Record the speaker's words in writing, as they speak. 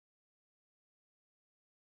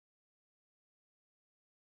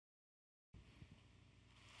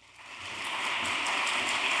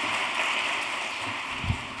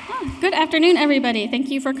Good afternoon, everybody. Thank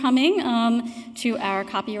you for coming to our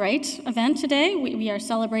copyright event today. We are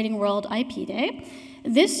celebrating World IP Day.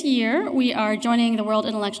 This year, we are joining the World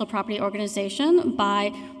Intellectual Property Organization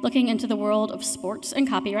by looking into the world of sports and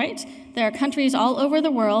copyright. There are countries all over the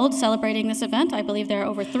world celebrating this event. I believe there are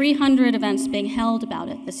over 300 events being held about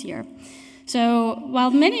it this year. So while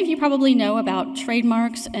many of you probably know about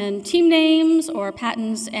trademarks and team names or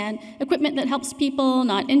patents and equipment that helps people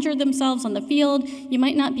not injure themselves on the field, you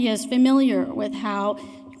might not be as familiar with how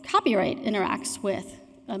copyright interacts with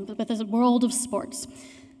this world of sports.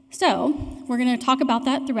 So we're going to talk about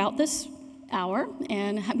that throughout this hour,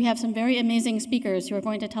 and we have some very amazing speakers who are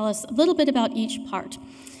going to tell us a little bit about each part.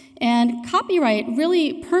 And copyright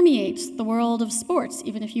really permeates the world of sports,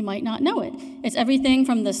 even if you might not know it. It's everything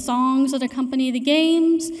from the songs that accompany the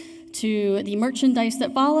games to the merchandise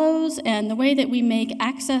that follows and the way that we make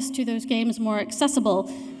access to those games more accessible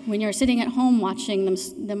when you're sitting at home watching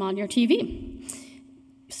them on your TV.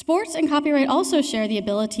 Sports and copyright also share the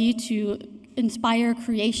ability to inspire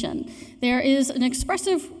creation. There is an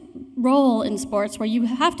expressive role in sports where you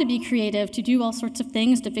have to be creative to do all sorts of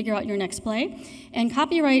things to figure out your next play. And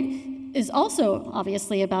copyright is also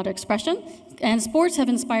obviously about expression. And sports have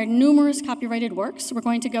inspired numerous copyrighted works. We're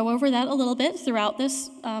going to go over that a little bit throughout this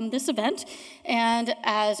event. And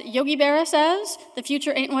as Yogi Berra says, the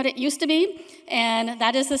future ain't what it used to be. And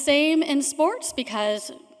that is the same in sports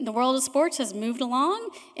because the world of sports has moved along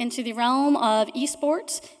into the realm of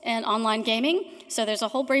esports and online gaming. So there's a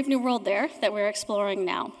whole brave new world there that we're exploring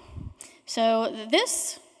now. So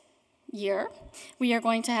this year, we are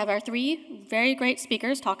going to have our three very great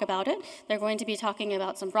speakers talk about it. They're going to be talking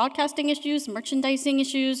about some broadcasting issues, merchandising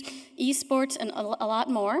issues, esports, and a lot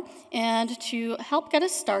more. And to help get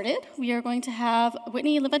us started, we are going to have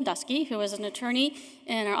Whitney Lewandowski, who is an attorney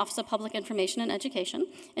in our Office of Public Information and Education.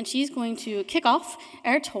 And she's going to kick off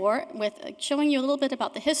our tour with showing you a little bit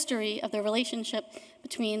about the history of the relationship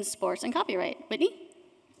between sports and copyright. Whitney?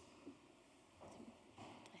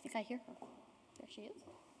 I think I hear her. There she is.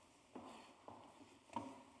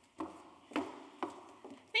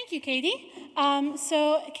 Thank you, Katie.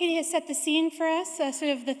 So Katie has set the scene for us,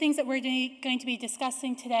 sort of the things that we're going to be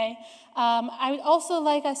discussing today. I would also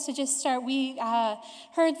like us to just start. We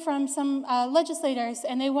heard from some legislators,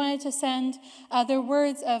 and they wanted to send their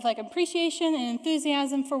words of appreciation and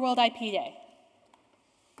enthusiasm for World IP Day.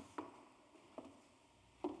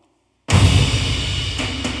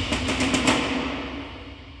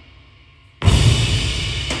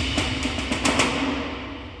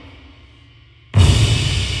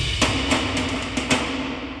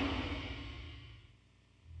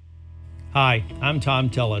 Hi, I'm Tom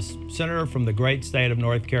Tillis, Senator from the great state of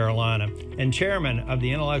North Carolina and Chairman of the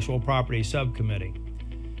Intellectual Property Subcommittee.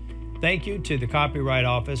 Thank you to the Copyright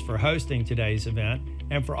Office for hosting today's event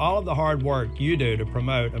and for all of the hard work you do to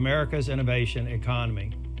promote America's innovation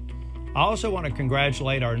economy. I also want to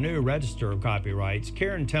congratulate our new Register of Copyrights,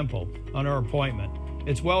 Karen Temple, on her appointment.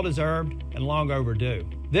 It's well-deserved and long overdue.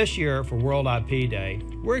 This year, for World IP Day,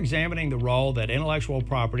 we're examining the role that intellectual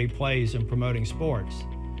property plays in promoting sports.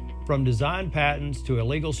 From design patents to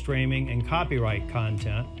illegal streaming and copyright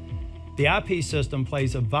content, the IP system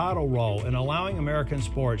plays a vital role in allowing American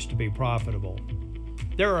sports to be profitable.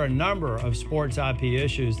 There are a number of sports IP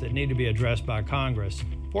issues that need to be addressed by Congress.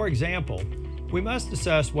 For example, we must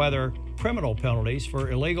assess whether criminal penalties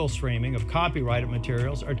for illegal streaming of copyrighted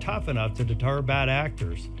materials are tough enough to deter bad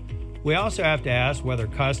actors. We also have to ask whether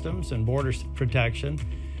Customs and Border Protection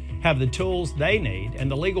have the tools they need and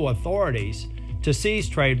the legal authorities to seize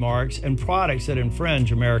trademarks and products that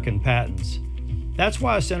infringe American patents. That's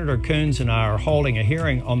why Senator Coons and I are holding a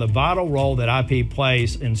hearing on the vital role that IP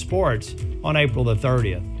plays in sports on April the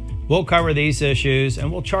 30th. We'll cover these issues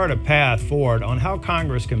and we'll chart a path forward on how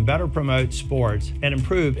Congress can better promote sports and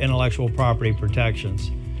improve intellectual property protections.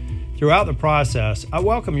 Throughout the process, I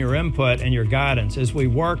welcome your input and your guidance as we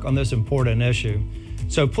work on this important issue.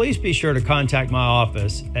 So please be sure to contact my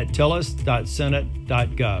office at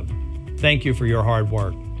tillis.senate.gov. Thank you for your hard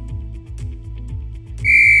work.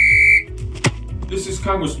 This is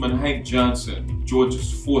Congressman Hank Johnson,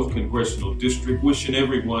 Georgia's 4th Congressional District, wishing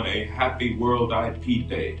everyone a happy World IP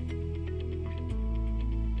Day.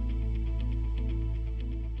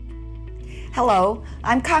 Hello,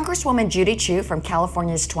 I'm Congresswoman Judy Chu from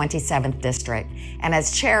California's 27th District, and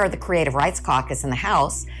as chair of the Creative Rights Caucus in the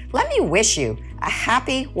House, let me wish you a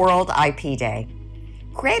happy World IP Day.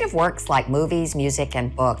 Creative works like movies, music,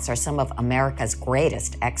 and books are some of America's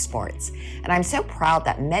greatest exports. And I'm so proud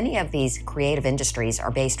that many of these creative industries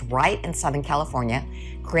are based right in Southern California,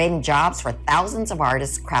 creating jobs for thousands of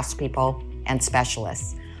artists, craftspeople, and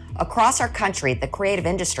specialists. Across our country, the creative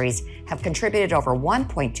industries have contributed over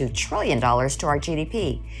 $1.2 trillion to our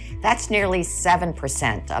GDP. That's nearly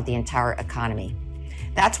 7% of the entire economy.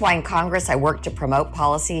 That's why in Congress I work to promote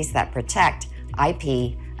policies that protect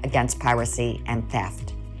IP against piracy and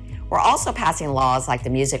theft. We're also passing laws like the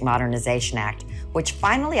Music Modernization Act, which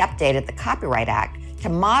finally updated the Copyright Act to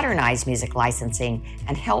modernize music licensing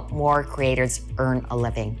and help more creators earn a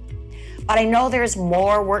living. But I know there's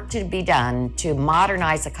more work to be done to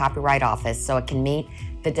modernize the Copyright Office so it can meet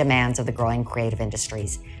the demands of the growing creative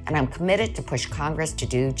industries, and I'm committed to push Congress to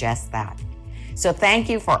do just that. So thank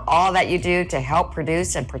you for all that you do to help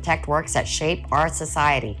produce and protect works that shape our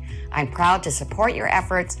society. I'm proud to support your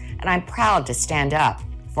efforts, and I'm proud to stand up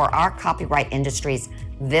for our copyright industries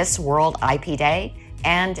this World IP Day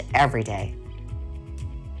and every day.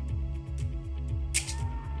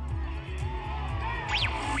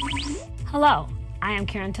 Hello, I am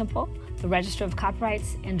Karen Temple, the Registrar of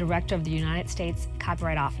Copyrights and Director of the United States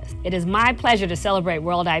Copyright Office. It is my pleasure to celebrate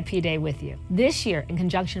World IP Day with you. This year, in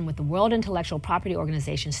conjunction with the World Intellectual Property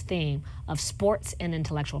Organization's theme of sports and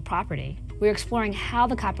intellectual property, we're exploring how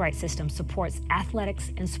the copyright system supports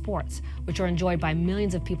athletics and sports, which are enjoyed by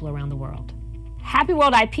millions of people around the world. Happy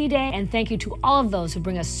World IP Day, and thank you to all of those who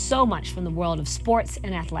bring us so much from the world of sports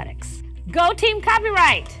and athletics. Go Team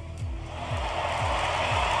Copyright!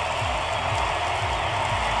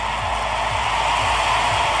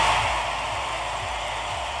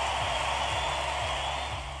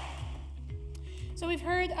 So we've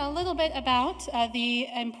heard a little bit about the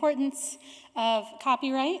importance of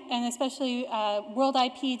copyright, and especially World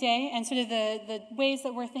IP Day, and sort of the ways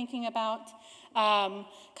that we're thinking about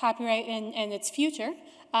copyright and its future.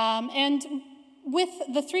 And with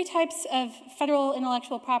the three types of federal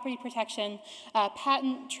intellectual property protection,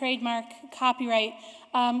 patent, trademark, copyright,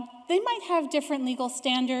 they might have different legal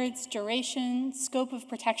standards, duration, scope of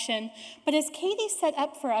protection, but as Katie set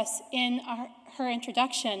up for us in her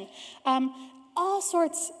introduction, all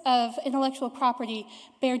sorts of intellectual property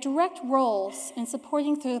bear direct roles in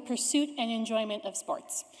supporting the pursuit and enjoyment of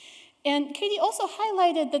sports. And Katie also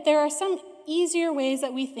highlighted that there are some easier ways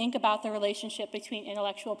that we think about the relationship between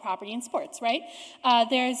intellectual property and sports, right?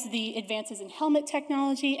 There's the advances in helmet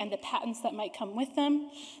technology and the patents that might come with them.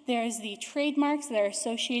 There's the trademarks that are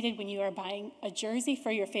associated when you are buying a jersey for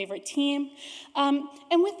your favorite team. And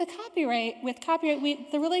with copyright,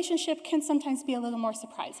 the relationship can sometimes be a little more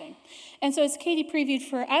surprising. And so as Katie previewed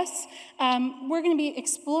for us, we're going to be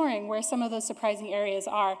exploring where some of those surprising areas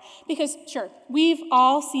are. Because, sure, we've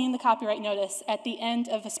all seen the copyright notice at the end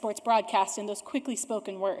of a sports broadcast in those quickly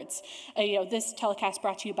spoken words. This telecast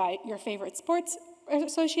brought to you by your favorite sports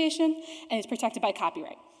association and is protected by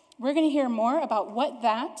copyright. We're going to hear more about what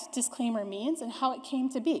that disclaimer means and how it came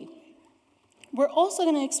to be. We're also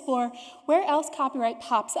going to explore where else copyright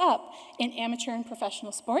pops up in amateur and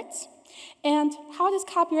professional sports, and how does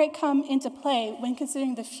copyright come into play when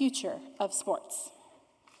considering the future of sports.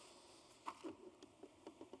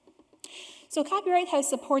 So copyright has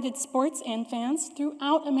supported sports and fans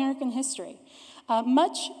throughout American history.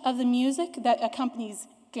 Much of the music that accompanies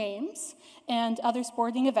games and other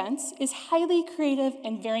sporting events is highly creative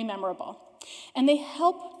and very memorable. And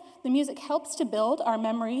the music helps to build our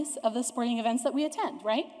memories of the sporting events that we attend,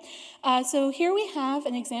 right? So here we have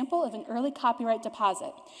an example of an early copyright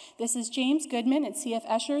deposit. This is James Goodman and C.F.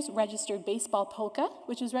 Escher's registered baseball polka,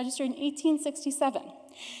 which was registered in 1867.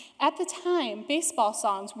 At the time, baseball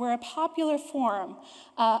songs were a popular form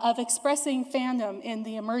of expressing fandom in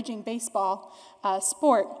the emerging baseball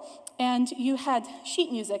sport, and you had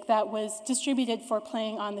sheet music that was distributed for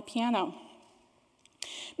playing on the piano.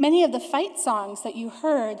 Many of the fight songs that you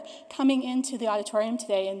heard coming into the auditorium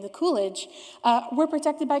today in the Coolidge were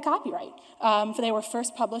protected by copyright. They were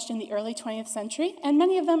first published in the early 20th century, and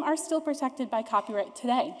many of them are still protected by copyright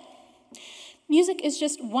today. Music is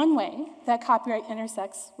just one way that copyright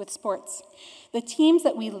intersects with sports. The teams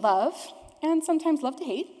that we love, and sometimes love to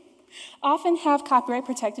hate, often have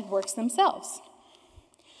copyright-protected works themselves.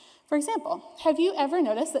 For example, have you ever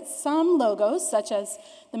noticed that some logos, such as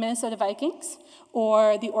the Minnesota Vikings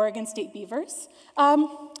or the Oregon State Beavers,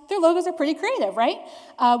 their logos are pretty creative, right?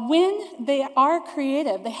 When they are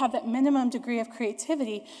creative, they have that minimum degree of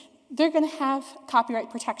creativity, they're going to have copyright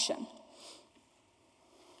protection.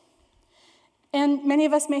 And many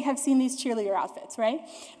of us may have seen these cheerleader outfits, right?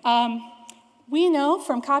 We know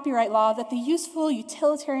from copyright law that the useful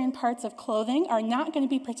utilitarian parts of clothing are not going to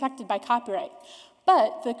be protected by copyright.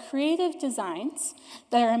 But the creative designs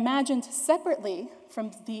that are imagined separately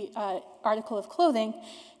from the article of clothing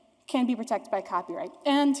can be protected by copyright.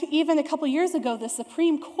 And even a couple years ago, the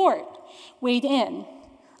Supreme Court weighed in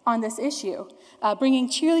on this issue, bringing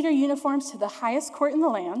cheerleader uniforms to the highest court in the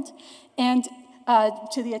land and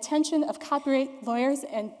to the attention of copyright lawyers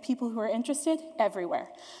and people who are interested everywhere.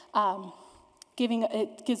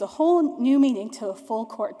 It gives a whole new meaning to a full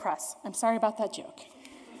court press. I'm sorry about that joke.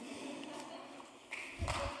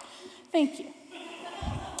 Thank you.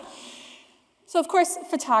 So of course,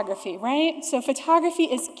 photography, right? So photography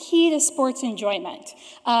is key to sports enjoyment.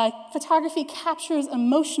 Photography captures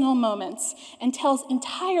emotional moments and tells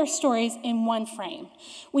entire stories in one frame.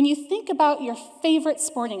 When you think about your favorite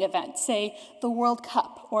sporting event, say the World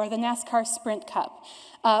Cup or the NASCAR Sprint Cup,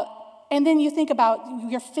 and then you think about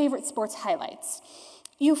your favorite sports highlights,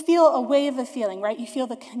 you feel a wave of feeling, right? You feel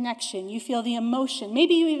the connection, you feel the emotion,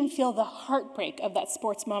 maybe you even feel the heartbreak of that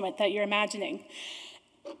sports moment that you're imagining.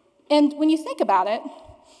 And when you think about it,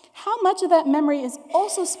 how much of that memory is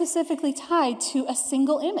also specifically tied to a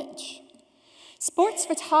single image? Sports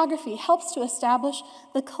photography helps to establish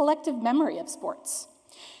the collective memory of sports.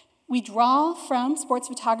 We draw from sports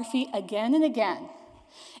photography again and again.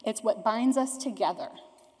 It's what binds us together.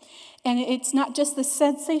 And it's not just the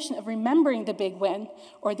sensation of remembering the big win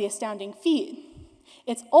or the astounding feat.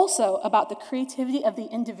 It's also about the creativity of the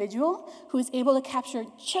individual who is able to capture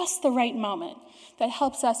just the right moment that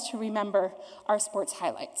helps us to remember our sports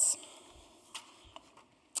highlights.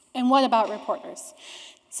 And what about reporters?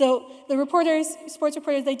 So the sports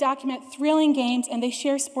reporters, they document thrilling games and they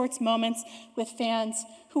share sports moments with fans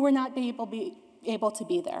who were not able to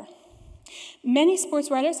be there. Many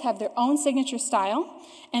sports writers have their own signature style,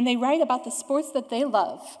 and they write about the sports that they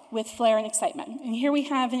love with flair and excitement. And here we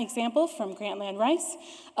have an example from Grantland Rice,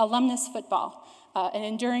 alumnus football, an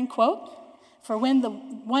enduring quote: "For when the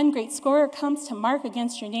one great scorer comes to mark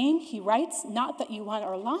against your name, he writes, not that you won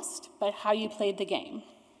or lost, but how you played the game."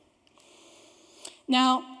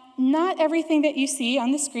 Now, not everything that you see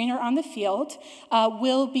on the screen or on the field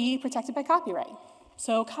will be protected by copyright.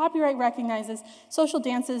 So copyright recognizes social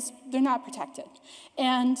dances, they're not protected.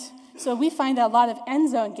 And so we find that a lot of end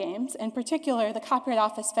zone games, in particular, the Copyright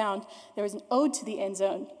Office found there was an ode to the end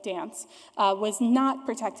zone dance, was not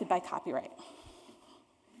protected by copyright.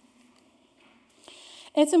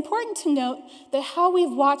 And it's important to note that how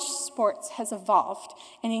we've watched sports has evolved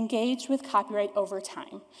and engaged with copyright over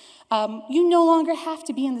time. You no longer have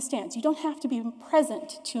to be in the stands. You don't have to be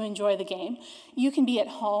present to enjoy the game. You can be at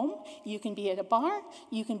home, you can be at a bar,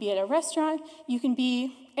 you can be at a restaurant, you can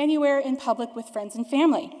be anywhere in public with friends and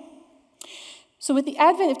family. So with the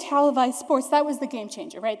advent of televised sports, that was the game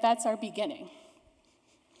changer, right? That's our beginning.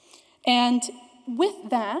 And with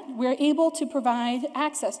that, we're able to provide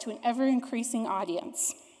access to an ever-increasing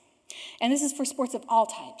audience. And this is for sports of all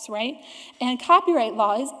types, right? And copyright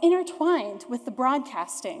law is intertwined with the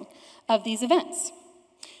broadcasting of these events.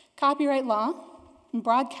 Copyright law and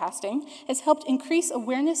broadcasting has helped increase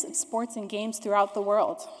awareness of sports and games throughout the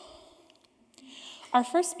world. Our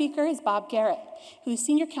first speaker is Bob Garrett, who is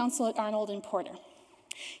senior counsel at Arnold Porter.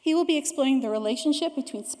 He will be exploring the relationship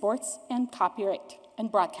between sports and copyright and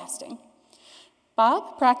broadcasting.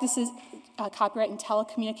 Bob practices copyright and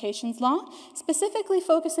telecommunications law, specifically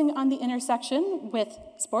focusing on the intersection with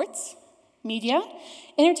sports, media,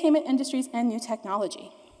 entertainment industries, and new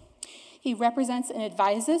technology. He represents and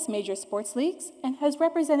advises major sports leagues and has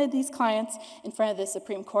represented these clients in front of the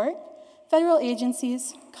Supreme Court, federal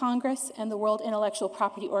agencies, Congress, and the World Intellectual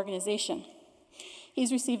Property Organization.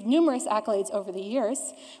 He's received numerous accolades over the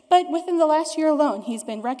years, but within the last year alone, he's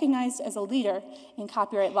been recognized as a leader in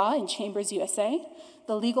copyright law in Chambers USA,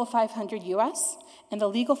 the Legal 500 US, and the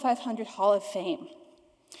Legal 500 Hall of Fame.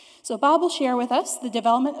 So Bob will share with us the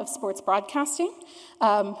development of sports broadcasting,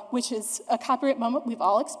 which is a copyright moment we've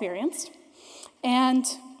all experienced. And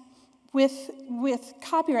with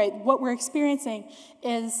copyright, what we're experiencing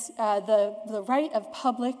is the right of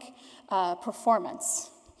public performance.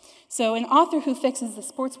 So an author who fixes the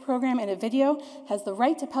sports program in a video has the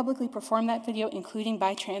right to publicly perform that video, including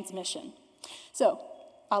by transmission. So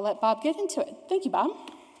I'll let Bob get into it. Thank you, Bob.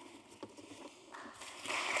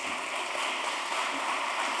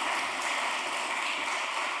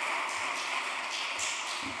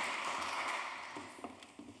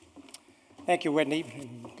 Thank you, Whitney.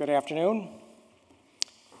 Good afternoon.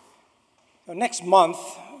 Next month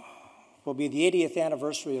will be the 80th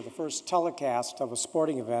anniversary of the first telecast of a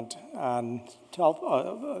sporting event on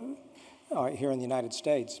here in the United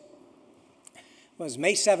States. It was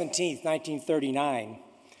May 17th, 1939,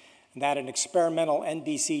 that an experimental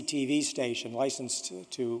NBC TV station licensed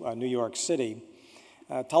to New York City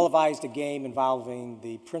televised a game involving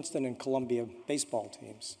the Princeton and Columbia baseball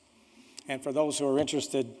teams. And for those who are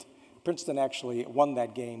interested, Princeton actually won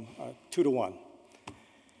that game 2-1.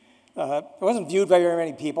 It wasn't viewed by very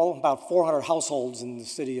many people. About 400 households in the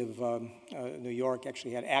city of New York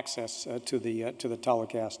actually had access to the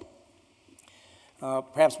telecast.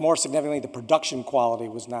 Perhaps more significantly, the production quality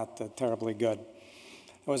was not terribly good.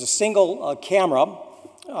 There was a single camera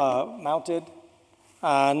mounted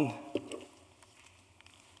on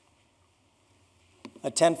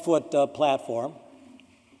a 10-foot platform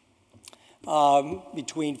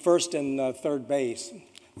between first and third base.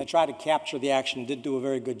 They tried to capture the action, did do a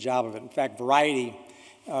very good job of it. In fact, Variety,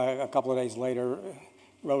 a couple of days later,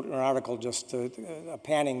 wrote an article just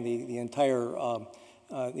panning the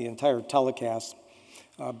entire telecast.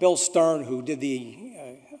 Bill Stern, who did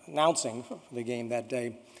the announcing for the game that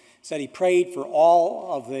day, said he prayed for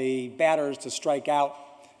all of the batters to strike out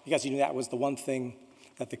because he knew that was the one thing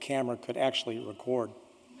that the camera could actually record.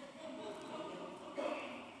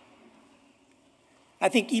 I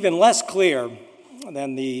think even less clear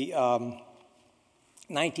than the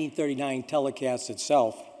 1939 telecast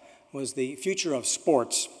itself was the future of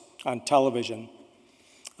sports on television.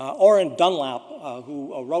 Orrin Dunlap,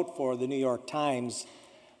 who wrote for the New York Times,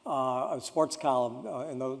 a sports column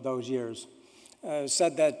in those years,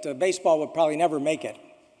 said that baseball would probably never make it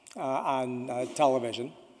on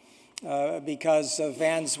television because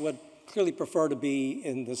fans would clearly prefer to be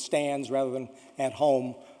in the stands rather than at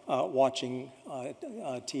home watching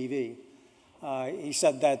TV. He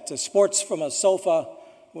said that sports from a sofa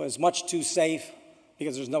was much too safe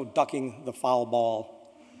because there's no ducking the foul ball.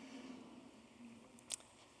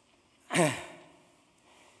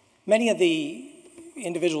 Many of the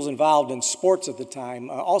individuals involved in sports at the time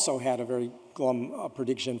also had a very glum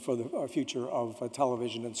prediction for the future of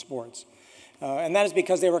television and sports. And that is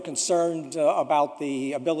because they were concerned about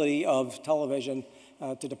the ability of television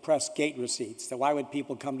to depress gate receipts. That why would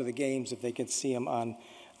people come to the games if they could see them on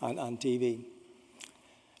TV?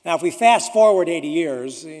 Now, if we fast forward 80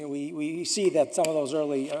 years, we see that some of those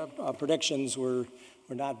early predictions were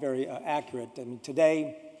not very accurate. And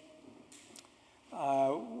today,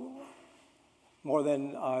 more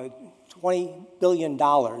than $20 billion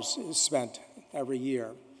is spent every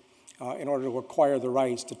year in order to acquire the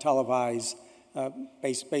rights to televise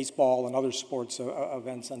baseball and other sports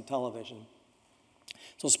events on television.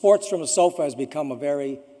 So sports from a sofa has become a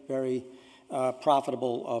very, very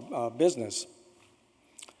profitable business.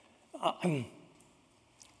 In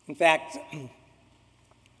fact,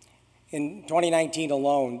 in 2019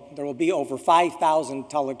 alone, there will be over 5,000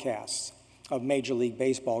 telecasts of Major League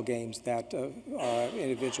Baseball games that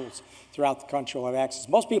individuals throughout the country will have access.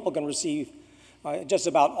 Most people can receive just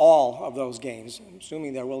about all of those games,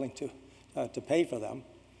 assuming they're willing to pay for them.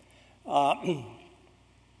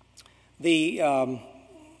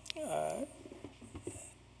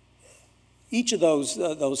 Each of those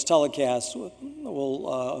telecasts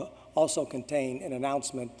will also contain an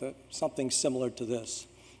announcement, something similar to this.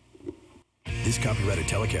 This copyrighted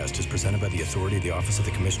telecast is presented by the authority of the Office of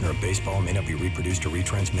the Commissioner of Baseball and may not be reproduced or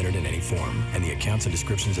retransmitted in any form, and the accounts and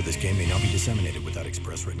descriptions of this game may not be disseminated without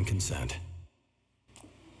express written consent.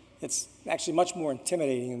 It's actually much more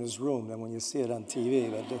intimidating in this room than when you see it on TV,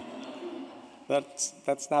 but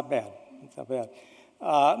that's not bad. It's not bad.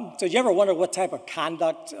 So did you ever wonder what type of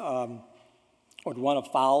conduct would run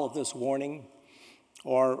afoul of this warning,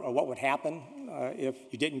 or what would happen if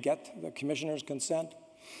you didn't get the commissioner's consent?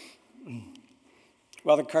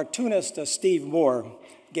 Well, the cartoonist Steve Moore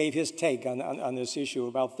gave his take on this issue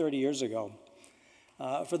about 30 years ago.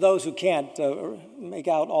 For those who can't make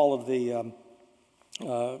out all of the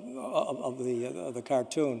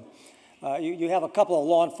cartoon, you have a couple of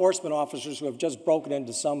law enforcement officers who have just broken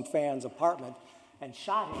into some fan's apartment and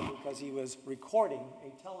shot him because he was recording a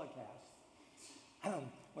telecast.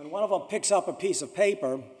 When one of them picks up a piece of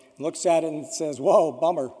paper, looks at it and says, "Whoa,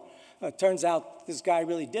 bummer." It turns out this guy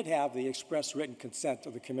really did have the express written consent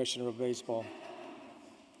of the Commissioner of Baseball.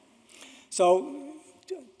 So,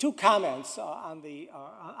 two comments on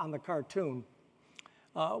the cartoon.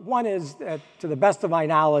 One is that, to the best of my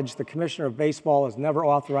knowledge, the Commissioner of Baseball has never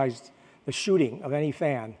authorized the shooting of any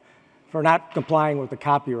fan for not complying with the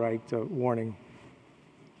copyright warning.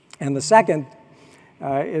 And the second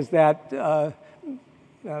is that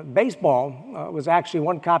baseball was actually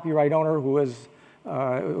one copyright owner who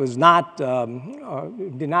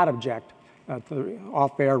did not object to the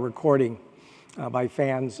off-air recording by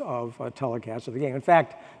fans of telecasts of the game. In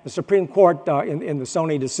fact, the Supreme Court in the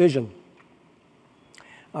Sony decision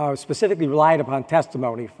specifically relied upon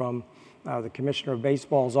testimony from the Commissioner of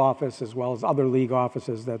Baseball's office as well as other league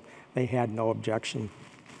offices that they had no objection.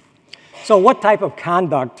 So what type of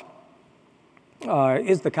conduct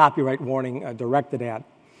is the copyright warning directed at?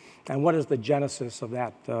 And what is the genesis of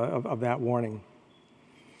that warning?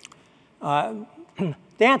 To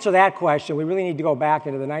answer that question, we really need to go back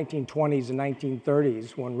into the 1920s and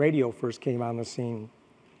 1930s when radio first came on the scene.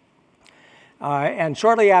 And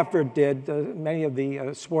shortly after it did, many of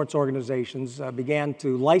the sports organizations began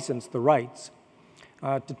to license the rights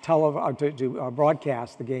to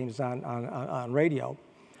broadcast the games on radio.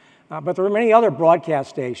 But there were many other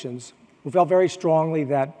broadcast stations who felt very strongly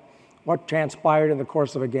that what transpired in the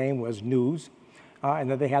course of a game was news,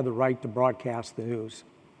 and that they had the right to broadcast the news.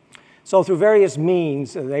 So through various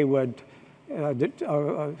means, they would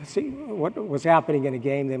see what was happening in a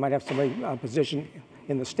game. They might have somebody positioned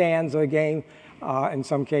in the stands of the game. In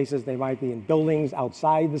some cases, they might be in buildings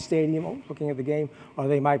outside the stadium looking at the game, or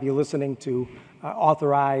they might be listening to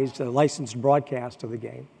authorized, licensed broadcast of the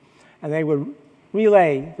game. And they would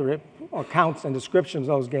relay the accounts and descriptions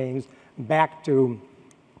of those games back to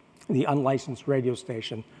the unlicensed radio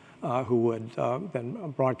station, who would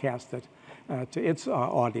then broadcast it to its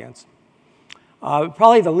audience.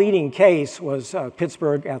 Probably the leading case was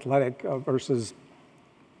Pittsburgh Athletic versus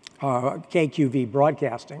KQV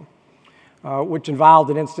Broadcasting, which involved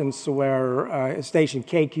an instance where station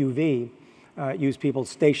KQV used people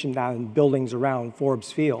stationed on buildings around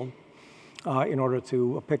Forbes Field in order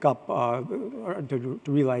to pick up, to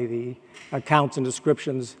relay the accounts and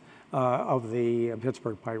descriptions of the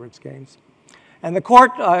Pittsburgh Pirates games. And the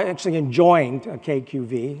court actually enjoined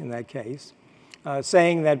KQV in that case,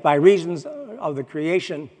 saying that by reasons of the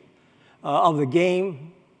creation of the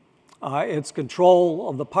game, its control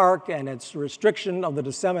of the park, and its restriction of the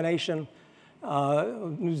dissemination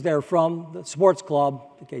news therefrom, the sports club,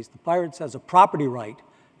 in the case of the Pirates, has a property right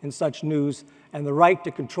in such news and the right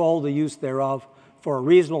to control the use thereof for a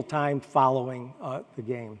reasonable time following the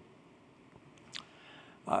game.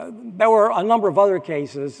 There were a number of other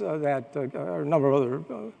cases a number of other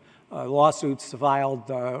lawsuits filed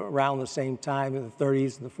around the same time in the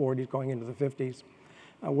 30s and the 40s, going into the 50s,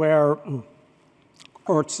 where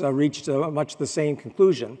courts reached much the same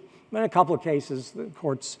conclusion. In a couple of cases, the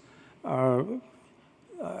courts had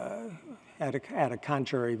a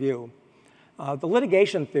contrary view. The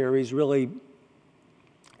litigation theories really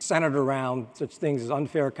centered around such things as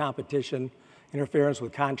unfair competition, interference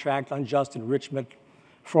with contract, unjust enrichment,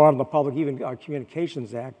 fraud in the public, even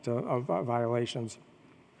Communications Act violations.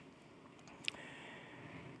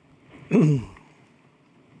 The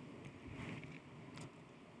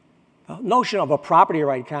notion of a property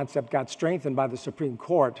right concept got strengthened by the Supreme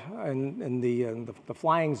Court in the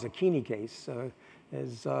Flying Zucchini case.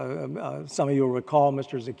 As some of you will recall,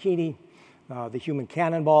 Mr. Zucchini, the human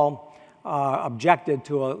cannonball, objected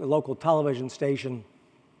to a local television station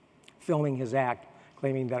filming his act,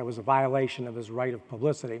 claiming that it was a violation of his right of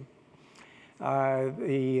publicity.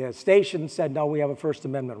 The station said, no, we have a First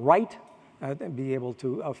Amendment right to be able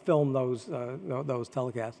to film those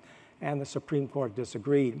telecasts, and the Supreme Court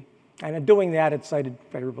disagreed. And in doing that, it cited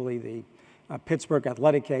favorably the Pittsburgh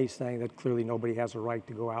Athletic case, saying that clearly nobody has a right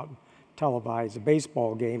to go out and televise a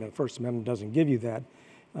baseball game, and the First Amendment doesn't give you that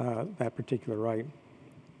particular right.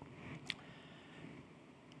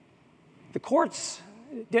 The courts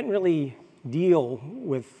didn't really deal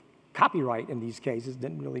with copyright in these cases,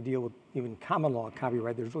 didn't really deal with even common law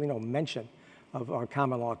copyright. There's really no mention of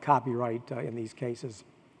common law copyright in these cases.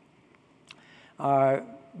 The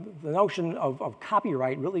notion of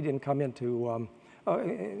copyright really didn't come into,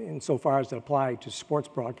 insofar as it applied to sports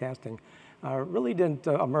broadcasting, really didn't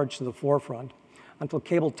emerge to the forefront until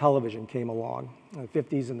cable television came along in the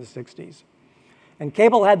 50s and the 60s. And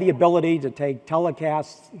cable had the ability to take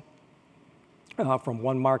telecasts from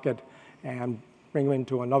one market and bring them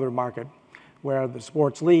into another market where the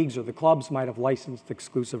sports leagues or the clubs might have licensed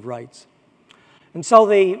exclusive rights. And so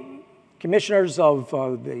the commissioners of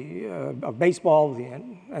baseball, the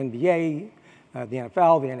NBA, the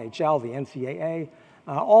NFL, the NHL, the NCAA,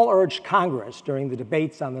 all urged Congress during the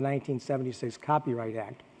debates on the 1976 Copyright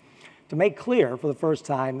Act to make clear for the first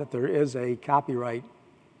time that there is a copyright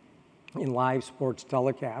in live sports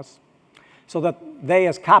telecasts, so that they,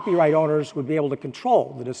 as copyright owners, would be able to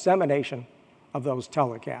control the dissemination of those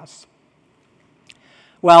telecasts.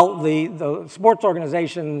 Well, the sports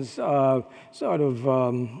organizations sort of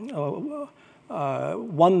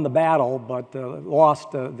won the battle, but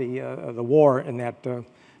lost the war in that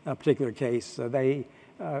particular case. They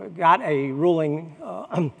got a ruling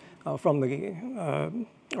from the,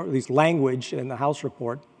 or at least language in the House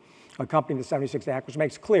report accompanying the 76 Act, which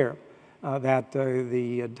makes clear that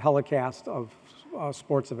the telecast of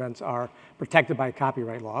sports events are protected by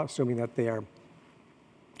copyright law, assuming that they are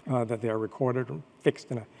recorded or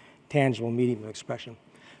fixed in a tangible medium of expression.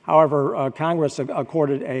 However, Congress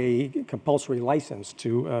accorded a compulsory license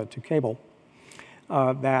to cable.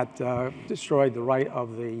 that destroyed the right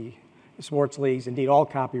of the sports leagues, indeed all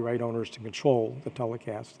copyright owners, to control the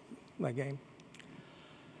telecast of that game.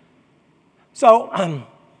 So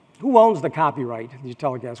who owns the copyright of these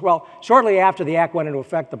telecasts? Well, shortly after the act went into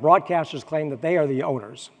effect, the broadcasters claimed that they are the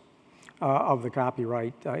owners of the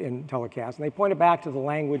copyright in telecasts. And they pointed back to the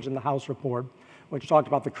language in the House report, which talked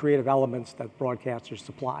about the creative elements that broadcasters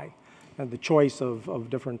supply, and the choice of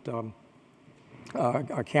different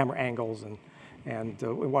camera angles and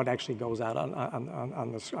what actually goes out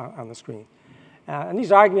on the screen. And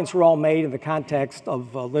these arguments were all made in the context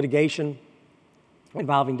of litigation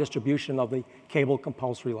involving distribution of the cable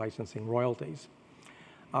compulsory licensing royalties.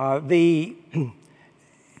 The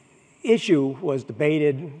issue was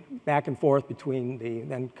debated back and forth between the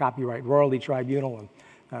then Copyright Royalty Tribunal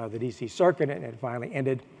and the DC Circuit, and it finally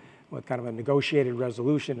ended with kind of a negotiated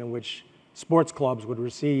resolution in which sports clubs would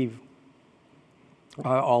receive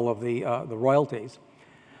all of the royalties.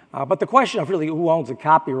 But the question of really who owns the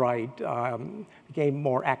copyright became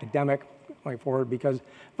more academic going forward, because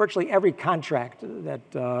virtually every contract that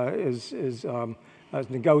is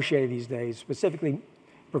negotiated these days specifically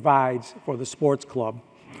provides for the sports club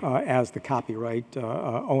as the copyright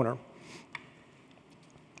owner.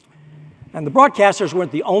 And the broadcasters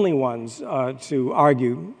weren't the only ones to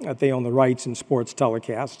argue that they own the rights in sports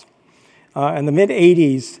telecasts. In the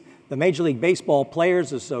mid-'80s, the Major League Baseball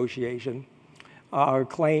Players Association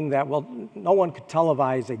claimed that, well, no one could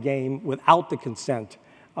televise a game without the consent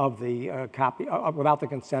of the without the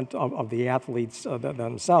consent of the athletes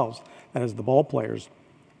themselves, that is, the ball players.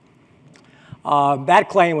 That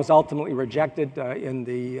claim was ultimately rejected in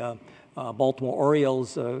the Baltimore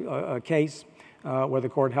Orioles case, where the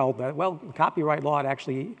court held that, well, copyright law had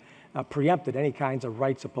actually preempted any kinds of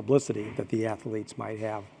rights of publicity that the athletes might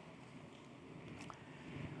have.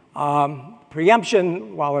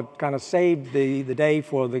 Preemption, while it kind of saved the day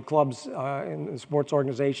for the clubs and sports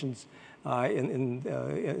organizations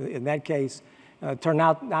in that case, turned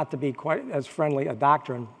out not to be quite as friendly a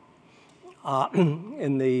doctrine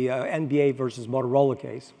in the NBA versus Motorola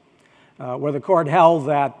case, where the court held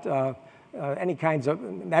that any kinds of,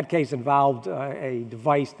 in that case involved a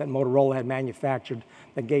device that Motorola had manufactured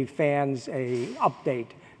that gave fans a update,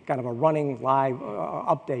 kind of a running live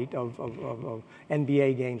update of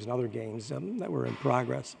NBA games and other games that were in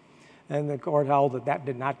progress. And the court held that that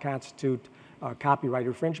did not constitute copyright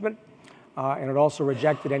infringement, and it also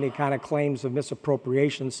rejected any kind of claims of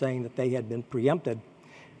misappropriation, saying that they had been preempted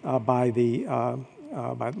by the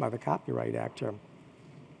Copyright Act here.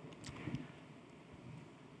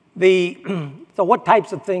 So what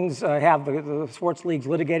types of things have the sports leagues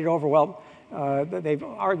litigated over? Well, they've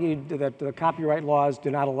argued that the copyright laws do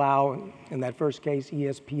not allow, in that first case,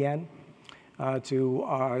 ESPN,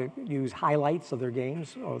 to use highlights of their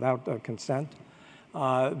games without consent.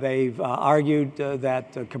 They've argued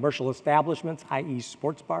that commercial establishments, i.e.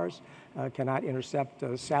 sports bars, cannot intercept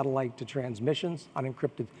satellite transmissions,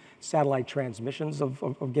 unencrypted satellite transmissions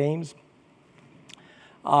of games.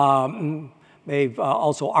 They've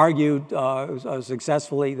also argued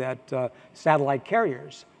successfully that satellite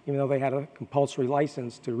carriers, even though they had a compulsory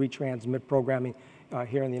license to retransmit programming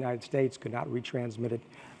here in the United States, could not retransmit it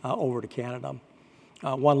over to Canada.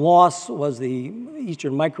 One loss was the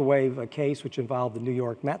Eastern Microwave case, which involved the New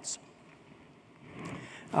York Mets.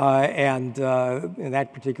 And in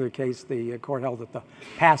that particular case, the court held that the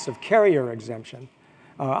passive carrier exemption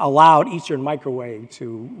allowed Eastern Microwave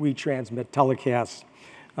to retransmit telecasts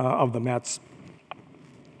of the Mets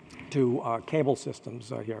to cable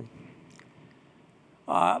systems here.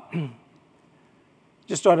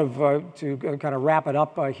 Just sort of to kind of wrap it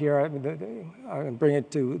up here and bring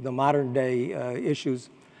it to the modern day issues,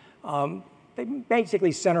 they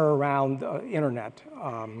basically center around internet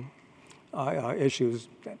issues,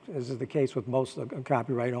 as is the case with most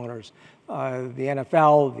copyright owners. The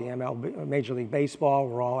NFL, the MLB, Major League Baseball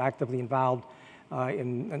were all actively involved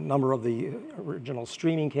in a number of the original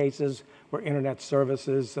streaming cases where internet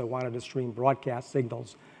services wanted to stream broadcast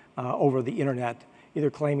signals over the internet, either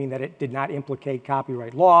claiming that it did not implicate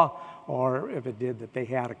copyright law, or if it did, that they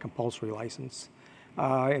had a compulsory license.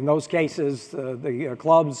 In those cases, the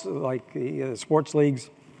clubs, like the sports leagues,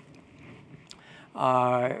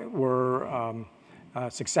 were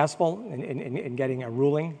successful in getting a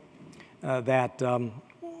ruling that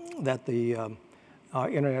the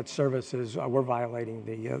internet services were violating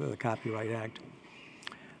the Copyright Act.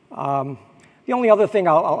 The only other thing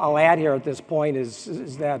I'll add here at this point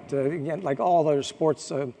is that, again, like all other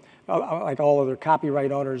sports, like all other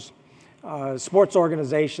copyright owners, Sports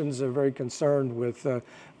organizations are very concerned with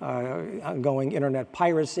ongoing internet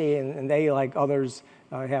piracy, and they, like others,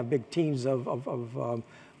 have big teams of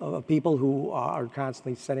people who are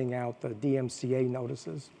constantly sending out the DMCA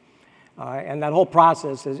notices. And that whole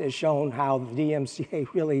process has shown how the DMCA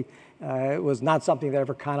really was not something that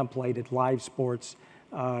ever contemplated live sports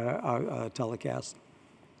telecast,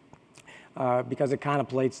 because it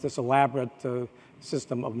contemplates this elaborate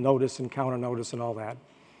system of notice and counter notice and all that.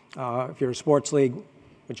 If you're a sports league,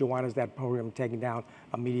 what you want is that program taken down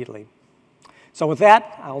immediately. So with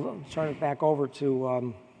that, I'll turn it back over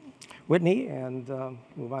to Whitney and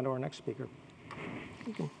move on to our next speaker.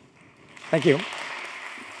 Thank you.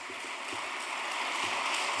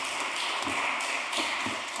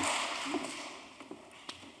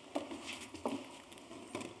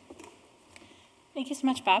 Thank you so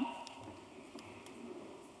much, Bob.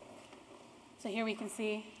 So here we can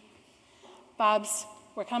see Bob's,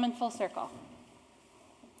 we're coming full circle.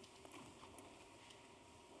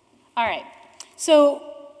 All right, so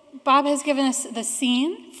Bob has given us the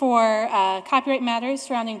scene for copyright matters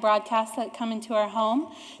surrounding broadcasts that come into our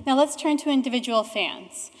home. Now let's turn to individual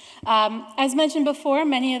fans. As mentioned before,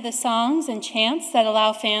 many of the songs and chants that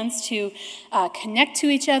allow fans to connect to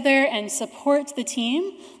each other and support the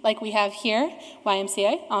team, like we have here,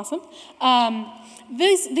 YMCA, awesome.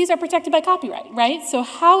 These are protected by copyright, right? So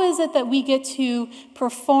how is it that we get to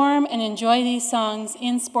perform and enjoy these songs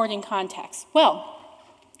in sporting contexts? Well,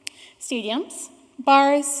 stadiums,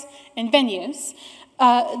 bars, and venues,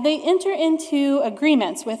 they enter into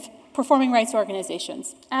agreements with performing rights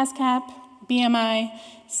organizations, ASCAP, BMI,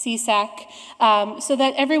 CSAC, so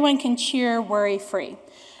that everyone can cheer worry-free.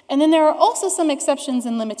 And then there are also some exceptions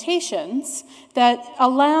and limitations that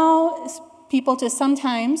allow people to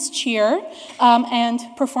sometimes cheer and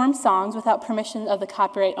perform songs without permission of the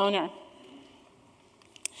copyright owner.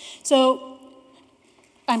 So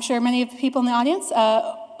I'm sure many of the people in the audience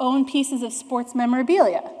own pieces of sports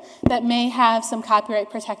memorabilia that may have some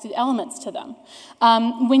copyright-protected elements to them.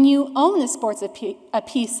 When you own a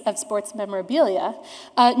piece of sports memorabilia,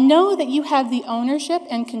 know that you have the ownership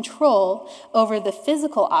and control over the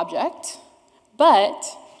physical object, but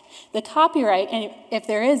the copyright, and if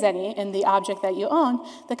there is any in the object that you own,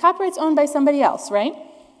 the copyright's owned by somebody else, right?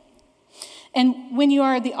 And when you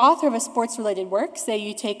are the author of a sports-related work, say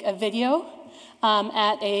you take a video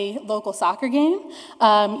at a local soccer game,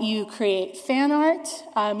 you create fan art,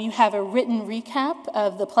 you have a written recap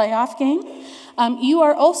of the playoff game, you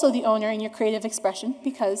are also the owner in your creative expression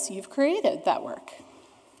because you've created that work.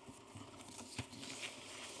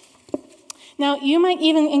 Now, you might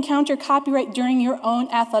even encounter copyright during your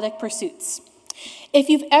own athletic pursuits. If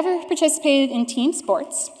you've ever participated in team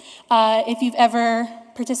sports, if you've ever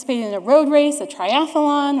participated in a road race, a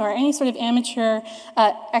triathlon, or any sort of amateur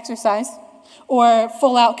exercise, or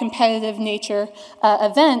full-out competitive nature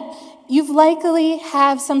event, you've likely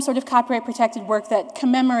have some sort of copyright-protected work that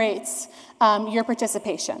commemorates your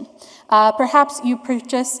participation. Perhaps you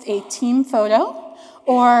purchased a team photo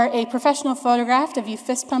or a professional photograph of you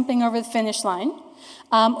fist-pumping over the finish line,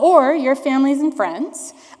 or your families and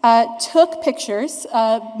friends took pictures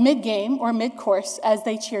mid-game or mid-course as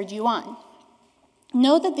they cheered you on.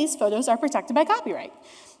 Know that these photos are protected by copyright.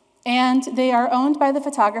 And they are owned by the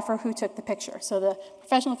photographer who took the picture, so the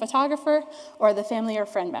professional photographer or the family or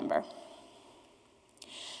friend member.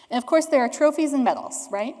 And of course, there are trophies and medals,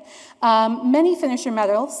 right? Many finisher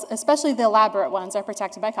medals, especially the elaborate ones, are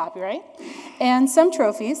protected by copyright. And some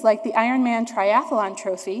trophies, like the Ironman Triathlon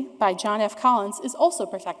Trophy by John F. Collins, is also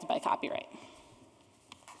protected by copyright.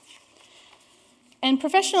 And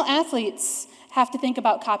professional athletes have to think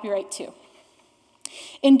about copyright too.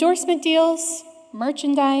 Endorsement deals,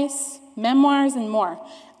 merchandise, memoirs, and more.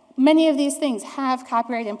 Many of these things have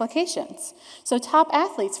copyright implications. So top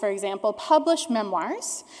athletes, for example, publish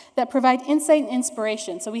memoirs that provide insight and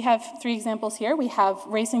inspiration. So we have 3 examples here. We have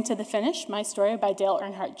Racing to the Finish, My Story by Dale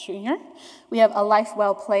Earnhardt Jr. We have A Life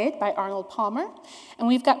Well Played by Arnold Palmer. And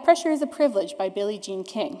we've got Pressure is a Privilege by Billie Jean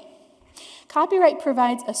King. Copyright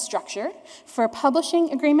provides a structure for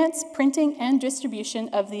publishing agreements, printing, and distribution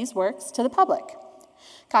of these works to the public.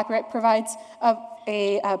 Copyright provides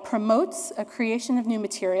promotes a creation of new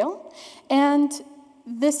material, and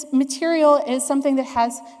this material is something that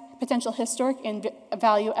has potential historic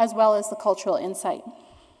value as well as the cultural insight.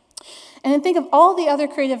 And then think of all the other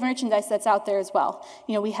creative merchandise that's out there as well.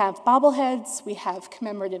 You know, we have bobbleheads, we have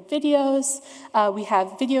commemorative videos, we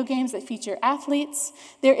have video games that feature athletes.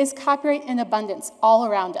 There is copyright in abundance all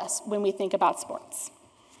around us when we think about sports.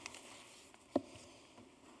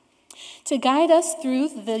 To guide us through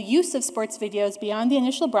the use of sports videos beyond the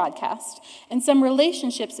initial broadcast and some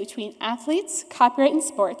relationships between athletes, copyright, and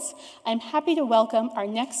sports, I'm happy to welcome our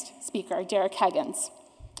next speaker, Derrick Heggans.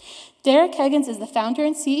 Derrick Heggans is the founder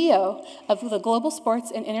and CEO of the Global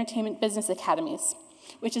Sports and Entertainment Business Academies,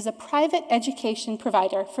 which is a private education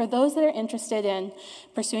provider for those that are interested in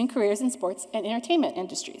pursuing careers in sports and entertainment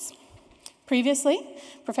industries. Previously,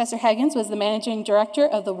 Professor Heggans was the managing director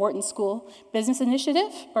of the Wharton School Business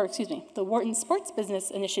Initiative, the Wharton Sports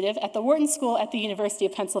Business Initiative at the Wharton School at the University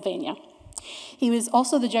of Pennsylvania. He was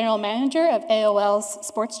also the general manager of AOL's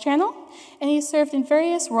Sports Channel, and he served in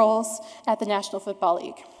various roles at the National Football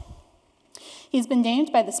League. He's been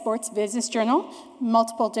named by the Sports Business Journal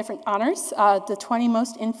multiple different honors, the 20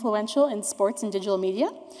 most influential in sports and digital media,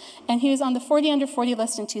 and he was on the 40 Under 40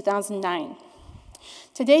 list in 2009.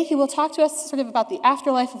 Today, he will talk to us sort of about the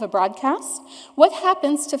afterlife of a broadcast, what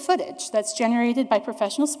happens to footage that's generated by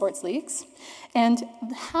professional sports leagues, and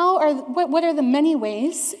what are the many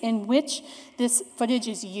ways in which this footage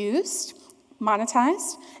is used,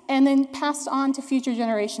 monetized, and then passed on to future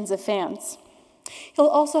generations of fans. He'll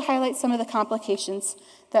also highlight some of the complications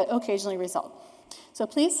that occasionally result. So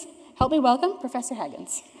please, help me welcome Professor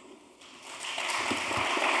Heggans.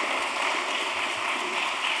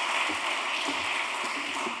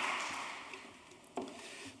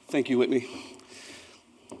 Thank you, Whitney.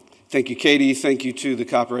 Thank you, Katie. Thank you to the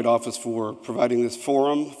Copyright Office for providing this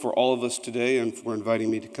forum for all of us today and for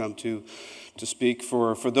inviting me to come to speak.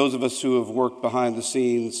 For those of us who have worked behind the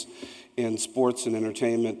scenes in sports and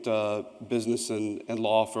entertainment, business and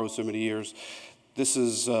law for so many years, this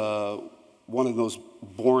is one of the most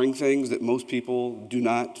boring things that most people do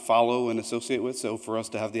not follow and associate with. So for us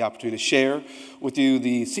to have the opportunity to share with you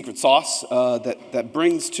the secret sauce that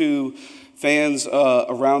brings to fans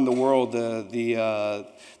around the world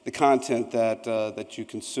the content that you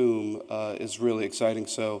consume is really exciting.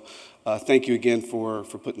 So thank you again for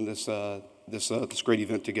putting this great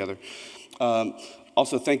event together.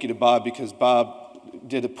 Also, thank you to Bob, because Bob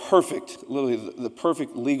did literally the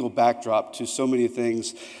perfect legal backdrop to so many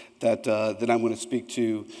things that I'm going to speak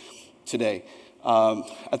to today.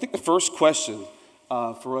 I think the first question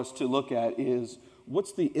for us to look at is,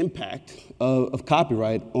 what's the impact of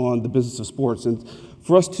copyright on the business of sports? And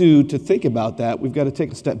for us to think about that, we've got to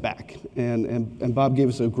take a step back. And Bob gave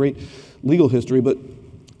us a great legal history, but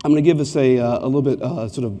I'm going to give us a little bit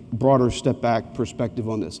sort of broader step back perspective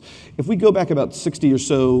on this. If we go back about 60 or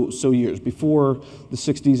so years, before the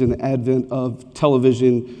 60s and the advent of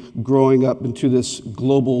television growing up into this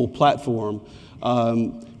global platform,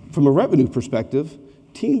 from a revenue perspective,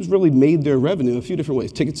 teams really made their revenue a few different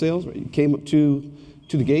ways. Ticket sales, right? You came up to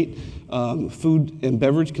the gate, food and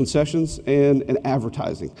beverage concessions, and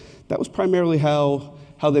advertising. That was primarily how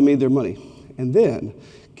they made their money. And then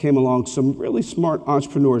came along some really smart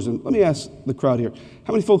entrepreneurs. And let me ask the crowd here,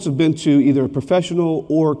 how many folks have been to either a professional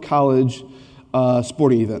or college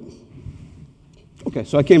sporting event? Okay,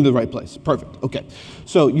 so I came to the right place. Perfect. Okay.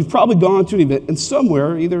 So you've probably gone to an event, and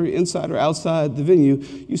somewhere, either inside or outside the venue,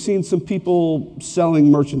 you've seen some people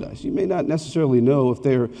selling merchandise. You may not necessarily know if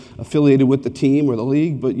they're affiliated with the team or the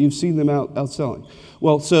league, but you've seen them out selling.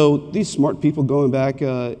 Well, so these smart people going back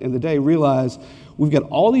in the day realize we've got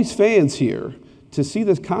all these fans here to see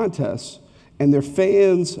this contest, and they're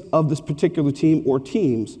fans of this particular team or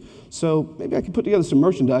teams. So maybe I can put together some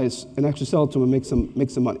merchandise and actually sell it to them and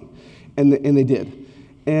make some money. And they did.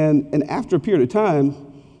 And after a period of time,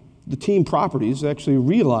 the team properties actually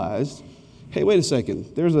realized, hey, wait a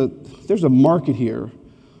second, there's a market here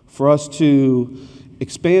for us to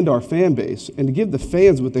expand our fan base and to give the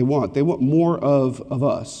fans what they want. They want more of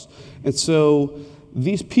us. And so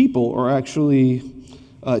these people are actually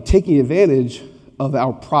taking advantage of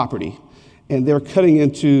our property, and they're cutting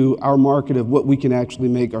into our market of what we can actually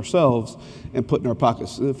make ourselves and put in our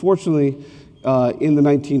pockets. Fortunately, in the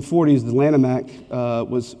 1940s, the Lanham Act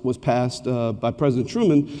was passed by President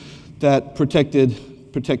Truman that protected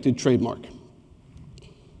trademark.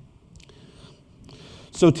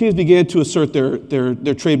 So teams began to assert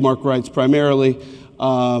their trademark rights primarily,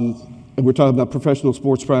 and we're talking about professional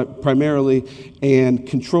sports primarily, and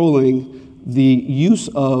controlling the use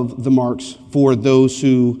of the marks for those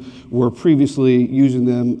who were previously using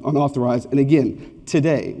them unauthorized. And again,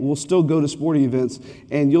 today, we'll still go to sporting events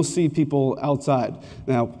and you'll see people outside.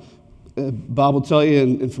 Now, Bob will tell you,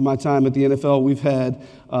 and from my time at the NFL, we've had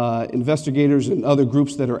investigators and other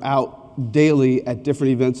groups that are out daily at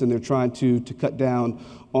different events, and they're trying to cut down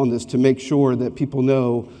on this to make sure that people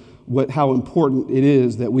know how important it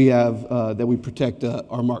is that we have that we protect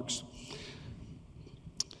our marks.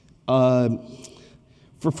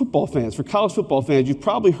 For football fans, for college football fans, you've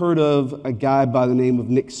probably heard of a guy by the name of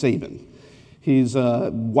Nick Saban. He's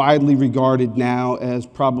widely regarded now as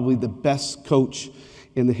probably the best coach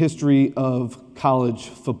in the history of college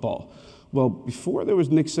football. Well, before there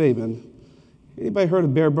was Nick Saban, anybody heard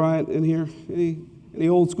of Bear Bryant in here? Any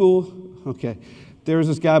old school? Okay. There was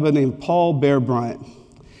this guy by the name of Paul Bear Bryant,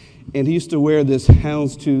 and he used to wear this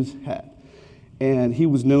houndstooth hat. And he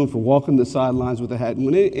was known for walking the sidelines with a hat.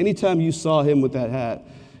 And anytime you saw him with that hat,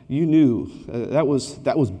 you knew that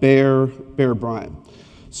was Bear Bryant.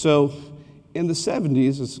 So in the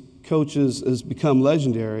 70s, as Coach has become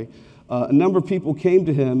legendary, a number of people came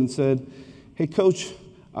to him and said, "Hey, Coach,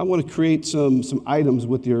 I want to create some items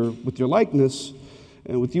with your likeness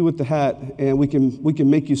and with you with the hat, and we can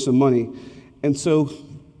make you some money." And so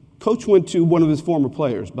Coach went to one of his former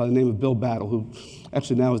players by the name of Bill Battle, who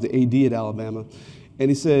actually now is the AD at Alabama. And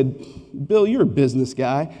he said, "Bill, you're a business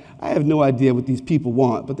guy. I have no idea what these people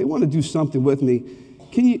want, but they want to do something with me.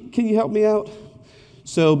 Can you help me out?"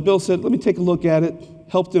 So Bill said, "Let me take a look at it,"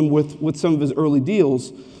 helped him with some of his early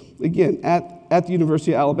deals, again, at the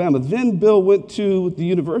University of Alabama. Then Bill went to the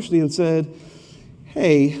university and said,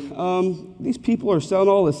 "Hey, these people are selling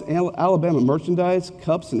all this Alabama merchandise,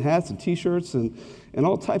 cups and hats and T-shirts and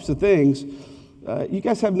all types of things. You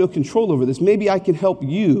guys have no control over this. Maybe I can help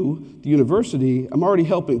you, the university. I'm already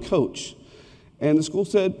helping Coach." And the school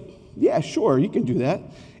said, "Yeah, sure, you can do that."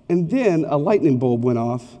 And then a lightning bulb went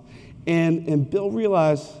off, and Bill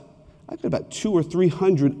realized, I've got about 200 or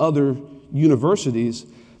 300 other universities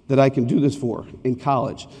that I can do this for in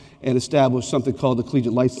college, and establish something called the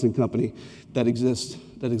Collegiate Licensing Company that exists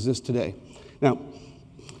today. Now,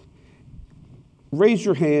 raise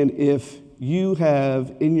your hand if you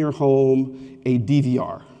have in your home a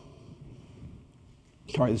DVR.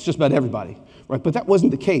 All right, it's just about everybody, right? But that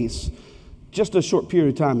wasn't the case just a short period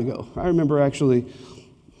of time ago. I remember actually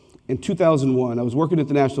in 2001, I was working at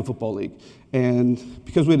the National Football League, and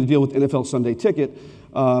because we had to deal with NFL Sunday Ticket,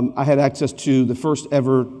 I had access to the first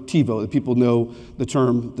ever TiVo. That people know the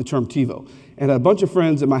term TiVo, and I had a bunch of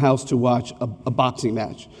friends at my house to watch a boxing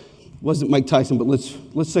match. It wasn't Mike Tyson, but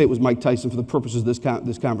let's say it was Mike Tyson for the purposes of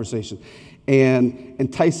this conversation.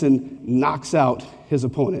 And Tyson knocks out his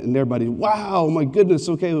opponent, and everybody, "Wow, my goodness,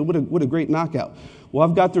 okay, what a great knockout." Well,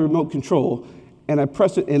 I've got the remote control, and I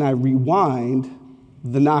press it, and I rewind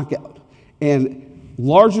the knockout. And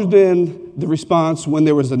larger than the response when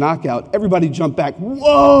there was a knockout, everybody jumped back.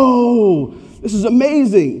 "Whoa, this is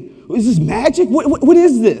amazing. Is this magic? What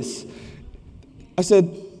is this?" I said,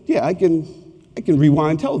 "Yeah, I can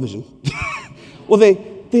rewind television." Well,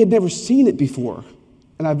 they had never seen it before.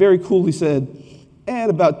 And I very coolly said, "In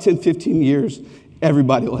about 10, 15 years,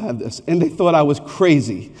 everybody will have this." And they thought I was